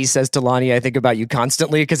truthful when he says to Lonnie, I think about you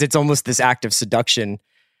constantly, because it's almost this act of seduction.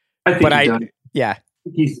 I think he does. Yeah.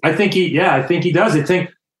 I think he does.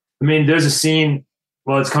 There's a scene,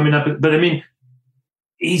 it's coming up, but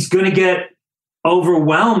he's going to get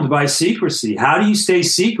overwhelmed by secrecy. How do you stay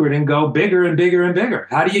secret and go bigger and bigger and bigger?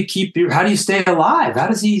 How do you stay alive? How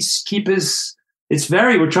does he keep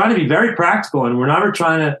we're trying to be very practical, and we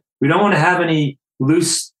don't want to have any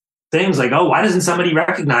loose things like, oh, why doesn't somebody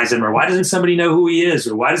recognize him? Or why doesn't somebody know who he is?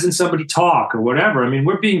 Or why doesn't somebody talk? Or whatever.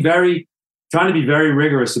 We're being trying to be very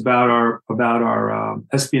rigorous about our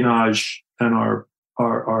espionage and our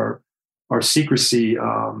secrecy,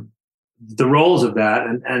 the roles of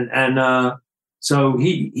that. So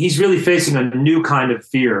he's really facing a new kind of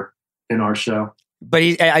fear in our show. But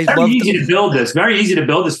Very easy to build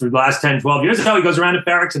this for the last 10, 12 years. How he goes around to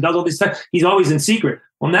barracks and does all these things. He's always in secret.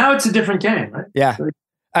 Well, now it's a different game, right? Yeah.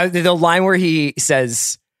 The line where he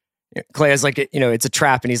says, Clea's like, it's a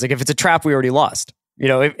trap. And he's like, if it's a trap, we already lost.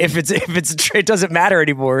 If it doesn't matter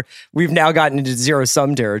anymore. We've now gotten into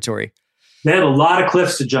zero-sum territory. They have a lot of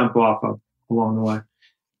cliffs to jump off of along the way.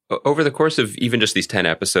 Over the course of even just these 10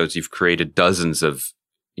 episodes, you've created dozens of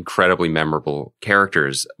incredibly memorable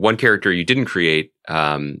characters. One character you didn't create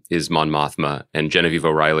is Mon Mothma, and Genevieve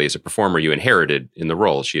O'Reilly is a performer you inherited in the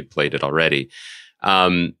role. She had played it already.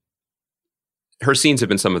 Her scenes have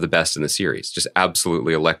been some of the best in the series, just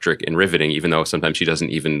absolutely electric and riveting, even though sometimes she doesn't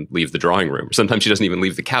even leave the drawing room. Sometimes she doesn't even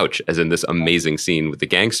leave the couch, as in this amazing scene with the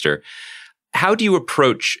gangster. How do you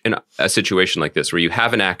approach a situation like this where you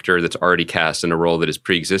have an actor that's already cast in a role that is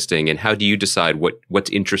pre-existing, and how do you decide what's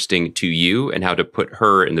interesting to you and how to put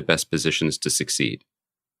her in the best positions to succeed?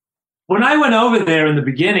 When I went over there in the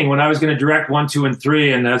beginning, when I was going to direct 1, 2, and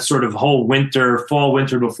 3 and that sort of whole fall,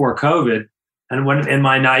 winter before COVID, and when in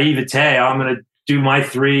my naivete, I'm going to do my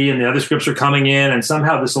 3 and the other scripts are coming in and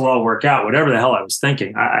somehow this will all work out, whatever the hell I was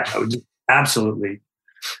thinking. I was just absolutely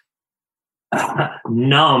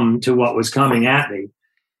numb to what was coming at me.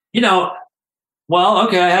 Well,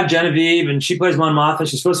 okay, I have Genevieve and she plays Mon Mothma.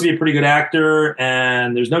 She's supposed to be a pretty good actor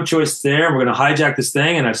and there's no choice there. We're going to hijack this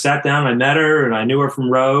thing. And I sat down, I met her and I knew her from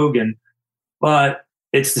Rogue. But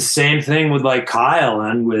it's the same thing with like Kyle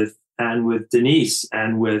and with Denise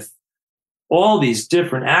and with all these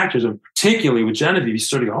different actors, and particularly with Genevieve. You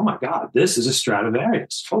sort of go, oh my God, this is a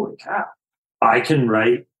Stradivarius. Holy cow. I can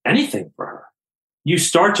write anything for her. You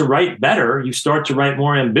start to write better. You start to write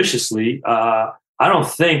more ambitiously. I don't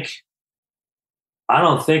think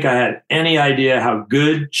I had any idea how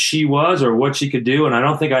good she was or what she could do. And I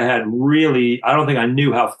don't think I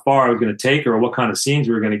knew how far I was going to take her or what kind of scenes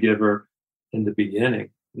we were going to give her in the beginning.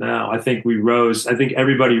 No, I think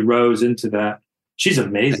everybody rose into that. She's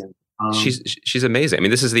amazing. She's amazing. I mean,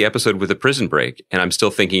 this is the episode with the prison break, and I'm still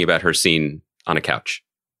thinking about her scene on a couch.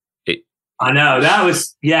 I know that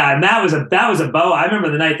was a Bo. I remember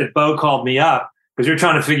the night that Bo called me up because we were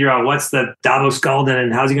trying to figure out what's the Davos Golden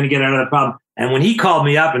and how's he going to get out of that problem. And when he called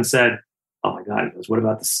me up and said, "Oh my God," he goes, "What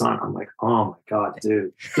about the sun?" I'm like, "Oh my God,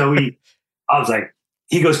 dude." So I was like,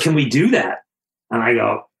 he goes, "Can we do that?" And I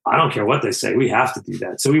go, I don't care what they say. We have to do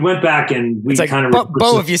that. So we went back and we kind of...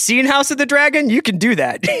 Bo, have you seen House of the Dragon? You can do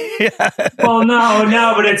that. Well, no,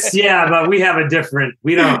 but but we have a different...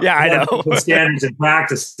 We don't have different standards and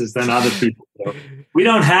practices than other people do. We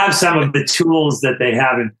don't have some of the tools that they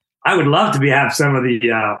have. And I would love to have some of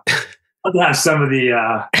the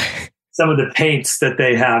paints that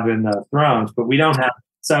they have in Thrones, but we don't have...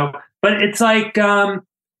 So, but it's like... and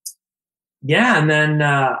then...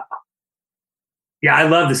 I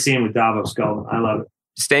love the scene with Davos Golden. I love it.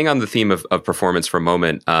 Staying on the theme of performance for a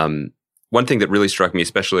moment, one thing that really struck me,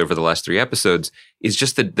 especially over the last 3 episodes, is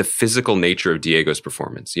just the physical nature of Diego's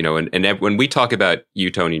performance. And when we talk about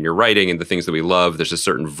you, Tony, and your writing and the things that we love, there's a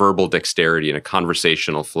certain verbal dexterity and a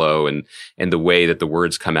conversational flow and the way that the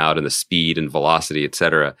words come out and the speed and velocity, et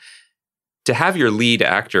cetera. To have your lead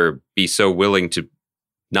actor be so willing to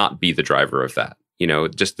not be the driver of that.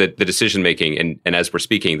 Just the decision making, and as we're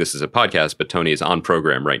speaking, this is a podcast, but Tony is on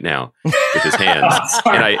program right now with his hands,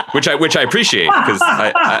 and which I appreciate because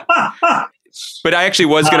but I actually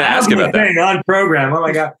was going to ask about that on program. Oh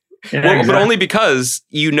my God! Well, but only because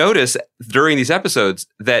you notice during these episodes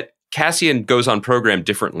that Cassian goes on program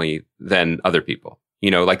differently than other people.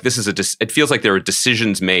 Like this is it feels like there are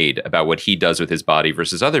decisions made about what he does with his body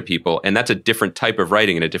versus other people, and that's a different type of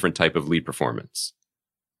writing and a different type of lead performance.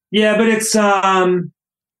 Yeah, but it's, I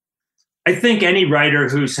think any writer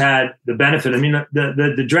who's had the benefit, I mean,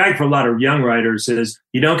 the drag for a lot of young writers is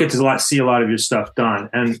you don't get to see a lot of your stuff done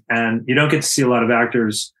and you don't get to see a lot of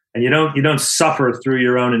actors and you don't suffer through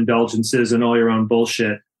your own indulgences and all your own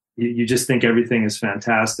bullshit. You just think everything is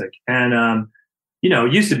fantastic. And,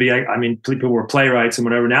 it used to be, I mean, people were playwrights and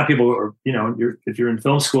whatever. Now people are, if you're in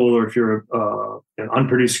film school or if you're an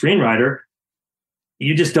unproduced screenwriter,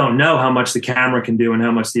 you just don't know how much the camera can do and how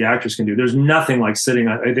much the actors can do. There's nothing like sitting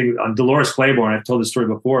on Dolores Claiborne. I've told this story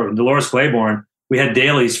before. In Dolores Claiborne, we had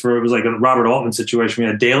dailies it was like a Robert Altman situation. We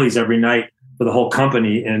had dailies every night for the whole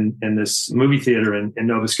company in this movie theater in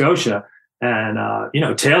Nova Scotia. And,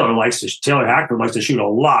 Taylor Hackford likes to shoot a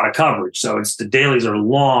lot of coverage. So the dailies are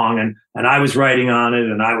long and I was writing on it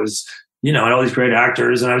and I was, and all these great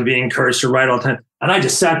actors and I was being encouraged to write all the time. And I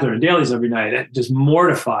just sat there in dailies every night, just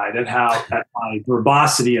mortified at my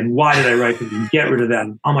verbosity and why did I write this and get rid of that?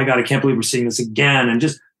 And, oh my God, I can't believe we're seeing this again. And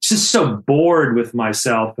just so bored with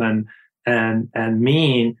myself and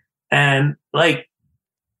mean. And like,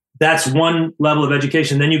 that's one level of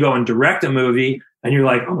education. Then you go and direct a movie and you're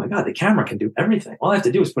like, oh my God, the camera can do everything. All I have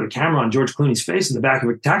to do is put a camera on George Clooney's face in the back of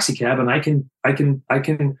a taxi cab and I can,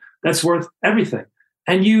 that's worth everything.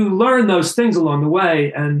 And you learn those things along the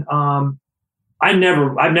way. And, I've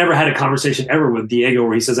never had a conversation ever with Diego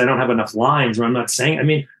where he says, I don't have enough lines or I'm not saying, I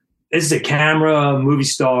mean, this is a camera, movie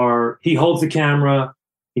star. He holds the camera.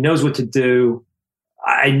 He knows what to do.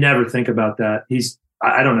 I never think about that.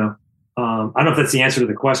 I don't know. I don't know if that's the answer to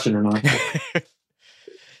the question or not.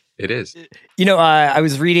 It is. I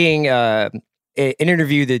was reading an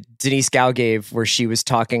interview that Denise Gow gave where she was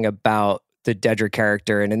talking about the Dedra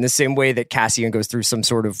character. And in the same way that Cassian goes through some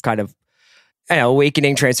sort of kind of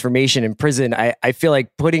awakening transformation in prison, I feel like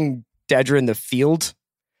putting Dedra in the field,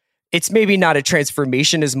 it's maybe not a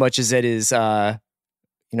transformation as much as it is, a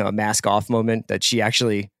mask off moment that she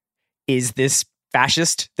actually is this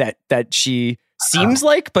fascist that she seems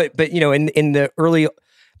like, but in the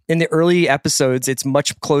early episodes, it's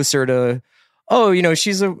much closer to,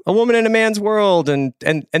 she's a woman in a man's world and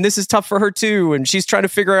this is tough for her too. And she's trying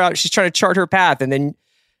to chart her path. And then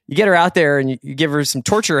you get her out there and you give her some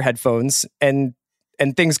torture headphones and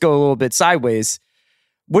things go a little bit sideways.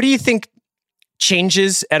 What do you think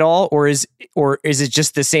changes at all? Or is it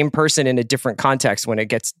just the same person in a different context when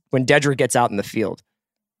Dedra gets out in the field?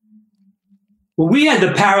 Well, we had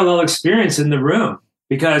the parallel experience in the room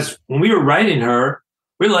because when we were writing her,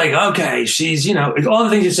 we're like, okay, she's, all the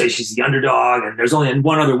things you say, she's the underdog and there's only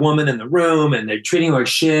one other woman in the room and they're treating her like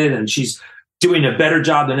shit and she's doing a better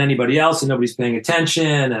job than anybody else and nobody's paying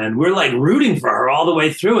attention. And we're like rooting for her all the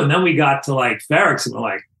way through. And then we got to like Ferrex and we're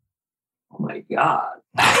like, oh my God.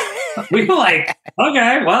 We were like,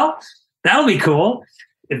 okay, well, that'll be cool.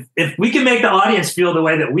 If we can make the audience feel the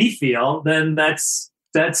way that we feel, then that's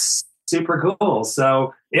super cool.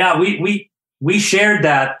 So yeah, we shared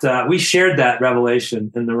that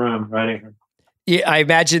revelation in the room writing her. Yeah, I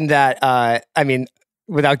imagine that,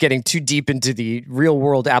 without getting too deep into the real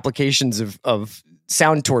world applications of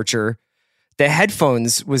sound torture, the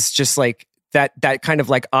headphones was just like that kind of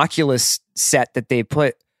like Oculus set that they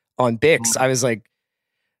put on Bix. I was like,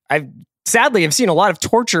 I've seen a lot of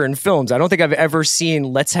torture in films. I don't think I've ever seen,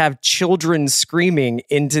 let's have children screaming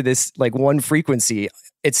into this like one frequency.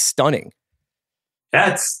 It's stunning.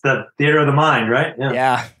 That's the theater of the mind, right?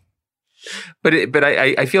 Yeah. But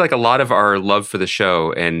I feel like a lot of our love for the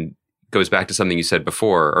show and goes back to something you said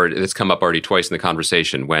before, or it's come up already twice in the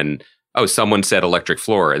conversation when, someone said electric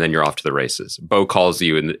floor and then you're off to the races. Bo calls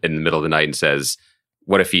you in the middle of the night and says,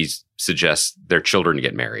 what if he suggests their children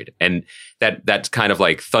get married? And that's kind of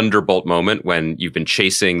like thunderbolt moment when you've been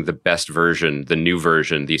chasing the best version, the new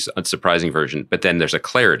version, the surprising version, but then there's a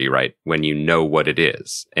clarity, right? When you know what it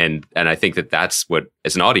is. And I think that's what,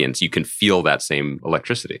 as an audience, you can feel that same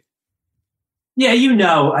electricity. Yeah,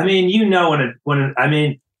 when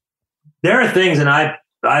there are things, and I've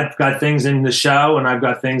got things in the show and I've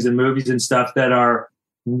got things in movies and stuff that are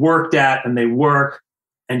worked at and they work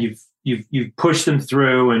and you've pushed them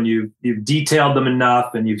through and you've detailed them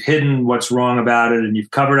enough and you've hidden what's wrong about it and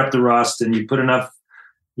you've covered up the rust and you put enough,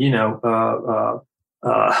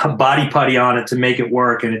 body putty on it to make it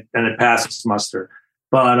work and it passes muster.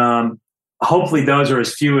 But hopefully those are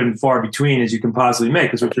as few and far between as you can possibly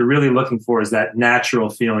make, because what you're really looking for is that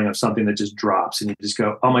natural feeling of something that just drops and you just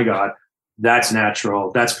go, oh my God, that's natural.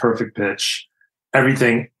 That's perfect pitch,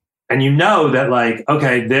 everything. And you know that like,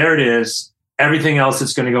 okay, there it is. Everything else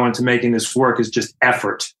that's going to go into making this work is just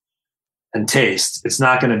effort and taste. It's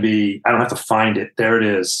not going to be, I don't have to find it. There it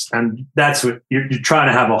is. And that's what you're trying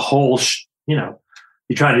to have a whole, you're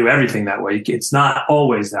trying to do everything that way. It's not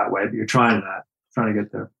always that way, but you're trying to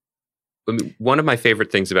get there. I mean, one of my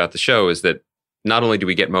favorite things about the show is that not only do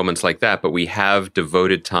we get moments like that, but we have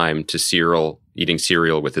devoted time to Cyril eating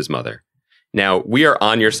cereal with his mother. Now, we are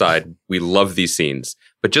on your side. We love these scenes,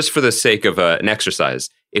 but just for the sake of an exercise,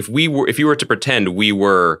 if you were to pretend we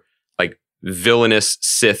were like villainous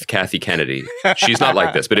Sith Kathy Kennedy, she's not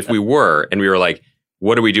like this, but if we were, and we were like,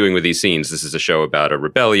 what are we doing with these scenes? This is a show about a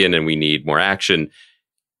rebellion and we need more action.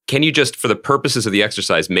 Can you just, for the purposes of the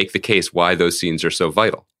exercise, make the case why those scenes are so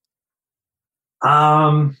vital?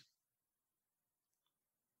 No.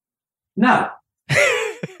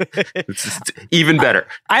 It's even better.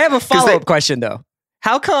 I have a follow-up question though.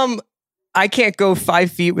 How come I can't go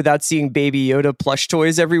 5 feet without seeing Baby Yoda plush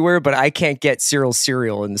toys everywhere, but I can't get Cyril's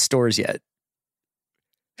cereal in the stores yet?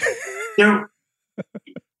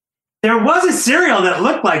 There was a cereal that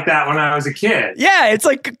looked like that when I was a kid. Yeah, it's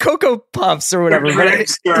like Cocoa Puffs or whatever.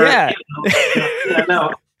 Yeah.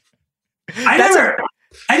 No. I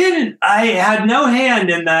had no hand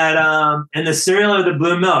in that, in the cereal or the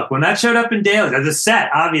blue milk. When that showed up in dailies, as a set,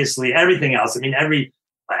 obviously, everything else. I mean, every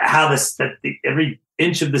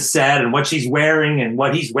inch of the set and what she's wearing and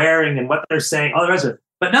what he's wearing and what they're saying, all the rest of it.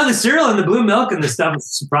 But no, the cereal and the blue milk and the stuff is a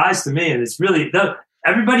surprise to me. And it's really,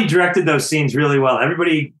 everybody directed those scenes really well.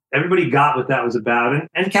 Everybody got what that was about.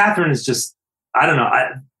 And Catherine is just, I don't know,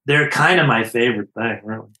 they're kind of my favorite thing,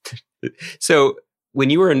 really. So when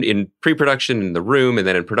you were in pre-production in the room and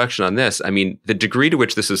then in production on this, I mean, the degree to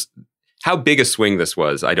which this is, how big a swing this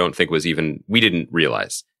was, I don't think we didn't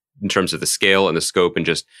realize in terms of the scale and the scope and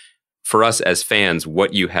just for us as fans,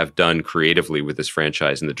 what you have done creatively with this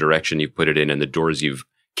franchise and the direction you've put it in and the doors you've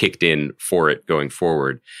kicked in for it going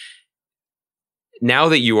forward. Now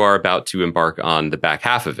that you are about to embark on the back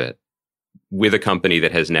half of it with a company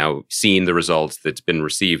that has now seen the results that's been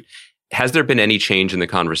received, has there been any change in the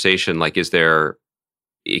conversation? Like, is there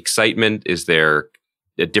excitement? Is there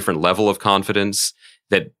a different level of confidence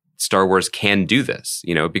that Star Wars can do this?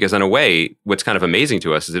 You know, because in a way, what's kind of amazing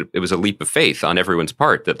to us is that it was a leap of faith on everyone's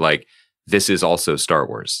part that like, this is also Star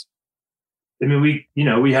Wars. I mean, we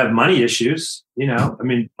have money issues,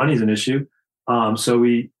 money's an issue. So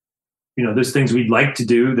there's things we'd like to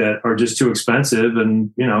do that are just too expensive.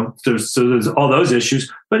 And, there's all those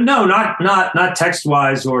issues, but no, not text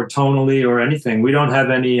wise or tonally or anything. We don't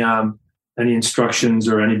have any instructions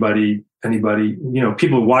or anybody,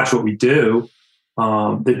 people watch what we do.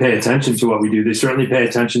 They pay attention to what we do. They certainly pay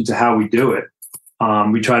attention to how we do it.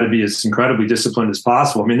 We try to be as incredibly disciplined as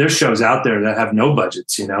possible. I mean, there's shows out there that have no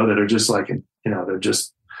budgets, that are just like, they're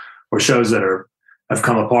just, or shows that have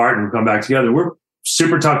come apart and come back together. We're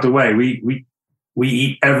super tucked away. We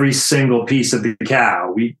eat every single piece of the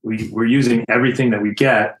cow. We're using everything that we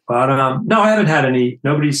get. But no, I haven't had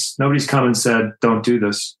nobody's come and said, don't do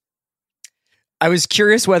this. I was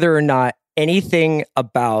curious whether or not anything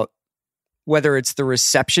about whether it's the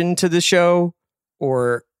reception to the show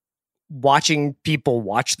or watching people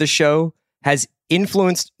watch the show has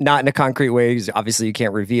influenced, not in a concrete way, because obviously you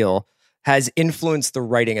can't reveal, has influenced the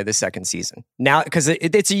writing of the second season. Now, because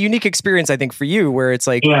it's a unique experience, I think, for you, where it's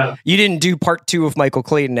like, you didn't do part 2 of Michael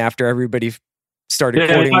Clayton after everybody started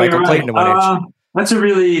quoting Michael Clayton to one inch.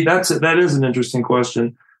 That is an interesting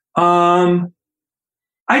question.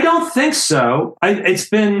 I don't think so. It's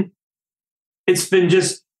been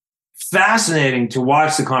just fascinating to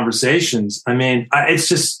watch the conversations. I mean, it's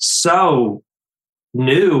just so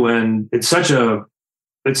new and it's such an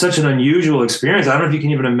unusual experience. I don't know if you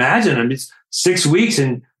can even imagine. I mean, it's 6 weeks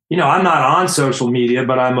and, I'm not on social media,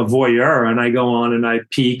 but I'm a voyeur and I go on and I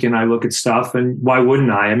peek and I look at stuff. And why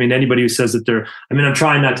wouldn't I? I mean, anybody who says that I'm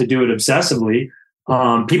trying not to do it obsessively.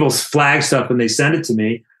 People flag stuff when they send it to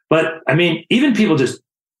me, but I mean, even people just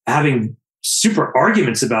having super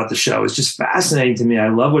arguments about the show is just fascinating to me. I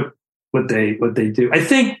love what they do. I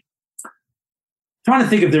think, trying to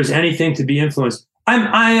think if there's anything to be influenced.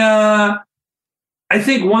 I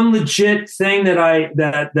think one legit thing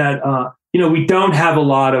that we don't have a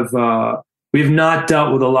lot of, we have not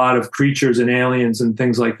dealt with a lot of creatures and aliens and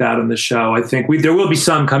things like that on the show. I think there will be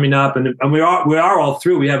some coming up and we are all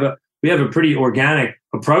through. We have a pretty organic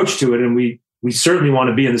approach to it. And we certainly want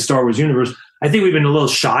to be in the Star Wars universe. I think we've been a little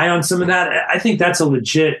shy on some of that. I think that's a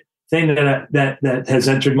legit thing that has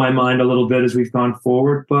entered my mind a little bit as we've gone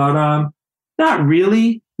forward, but not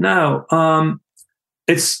really. No.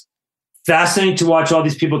 It's fascinating to watch all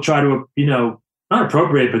these people try to, not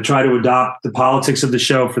appropriate, but try to adopt the politics of the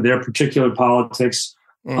show for their particular politics,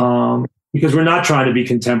 because we're not trying to be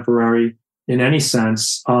contemporary in any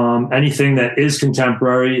sense. Anything that is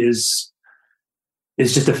contemporary is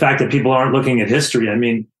just the fact that people aren't looking at history. I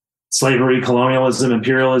mean, slavery, colonialism,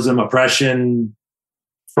 imperialism, oppression,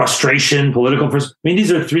 frustration,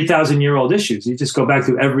 these are 3,000-year-old issues. You just go back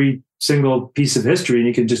through every single piece of history and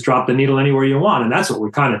you can just drop the needle anywhere you want. And that's what we're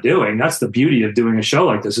kind of doing. That's the beauty of doing a show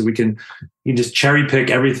like this, is you just cherry pick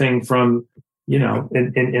everything from,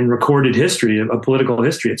 in recorded history, of political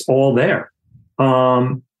history. It's all there.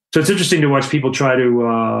 So it's interesting to watch people try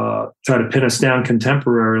to pin us down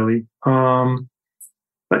contemporarily.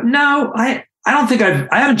 But no, I don't think I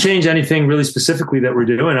haven't changed anything really specifically that we're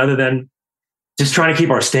doing other than just trying to keep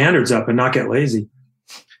our standards up and not get lazy.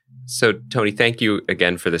 So, Tony, thank you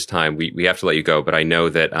again for this time. We have to let you go, but I know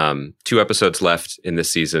that 2 episodes left in this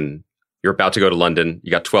season. You're about to go to London.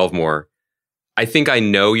 You got 12 more. I think I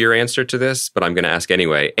know your answer to this, but I'm going to ask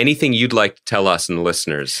anyway. Anything you'd like to tell us and the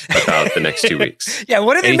listeners about the next 2 weeks? Yeah,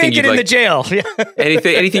 what are they making in the jail?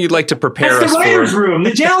 anything you'd like to prepare That's us the writer's for? room.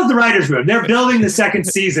 The jail is the writer's room. They're building the second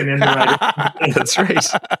season in the writer's room. That's right.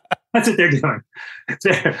 That's what they're doing.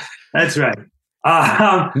 That's right.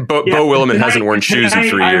 Bo Willimon hasn't worn shoes in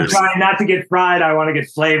 3 years. I'm trying not to get fried. I want to get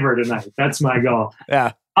flavored tonight. That's my goal.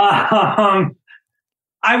 Yeah.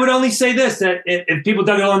 I would only say this, that if people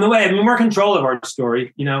dug along the way, I mean, we're in control of our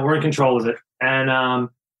story. We're in control of it. And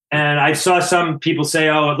I saw some people say,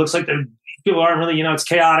 oh, it looks like the people aren't really, it's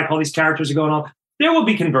chaotic. All these characters are going on. There will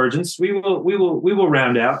be convergence. We will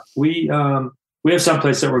round out. We have some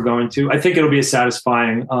place that we're going to. I think it'll be a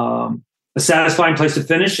satisfying place to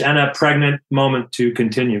finish and a pregnant moment to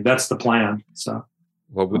continue. That's the plan. So,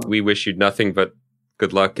 well, we wish you nothing but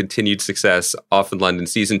good luck, continued success. Off in London,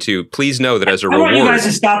 season 2. Please know that as a reward, I want you guys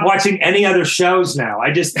to stop watching any other shows now.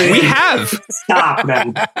 I just think we have stop,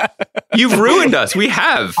 man. You've ruined us. We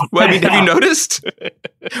have. Well, I mean, have you noticed?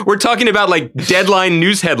 We're talking about like Deadline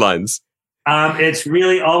news headlines. It's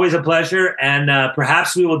really always a pleasure, and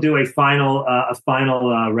perhaps we will do a final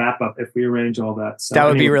wrap up if we arrange all that. So, that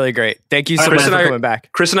would be really great. Thank you so much for coming back.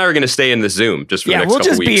 Chris and I are going to stay in the Zoom just for the next couple weeks.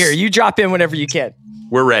 Yeah, we'll just be here. You drop in whenever you can.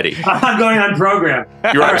 We're ready. I'm going on program.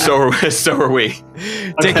 You're right. So are we.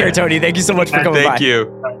 Take care, Tony. Thank you so much for coming by. Thank you.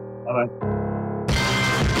 Bye-bye.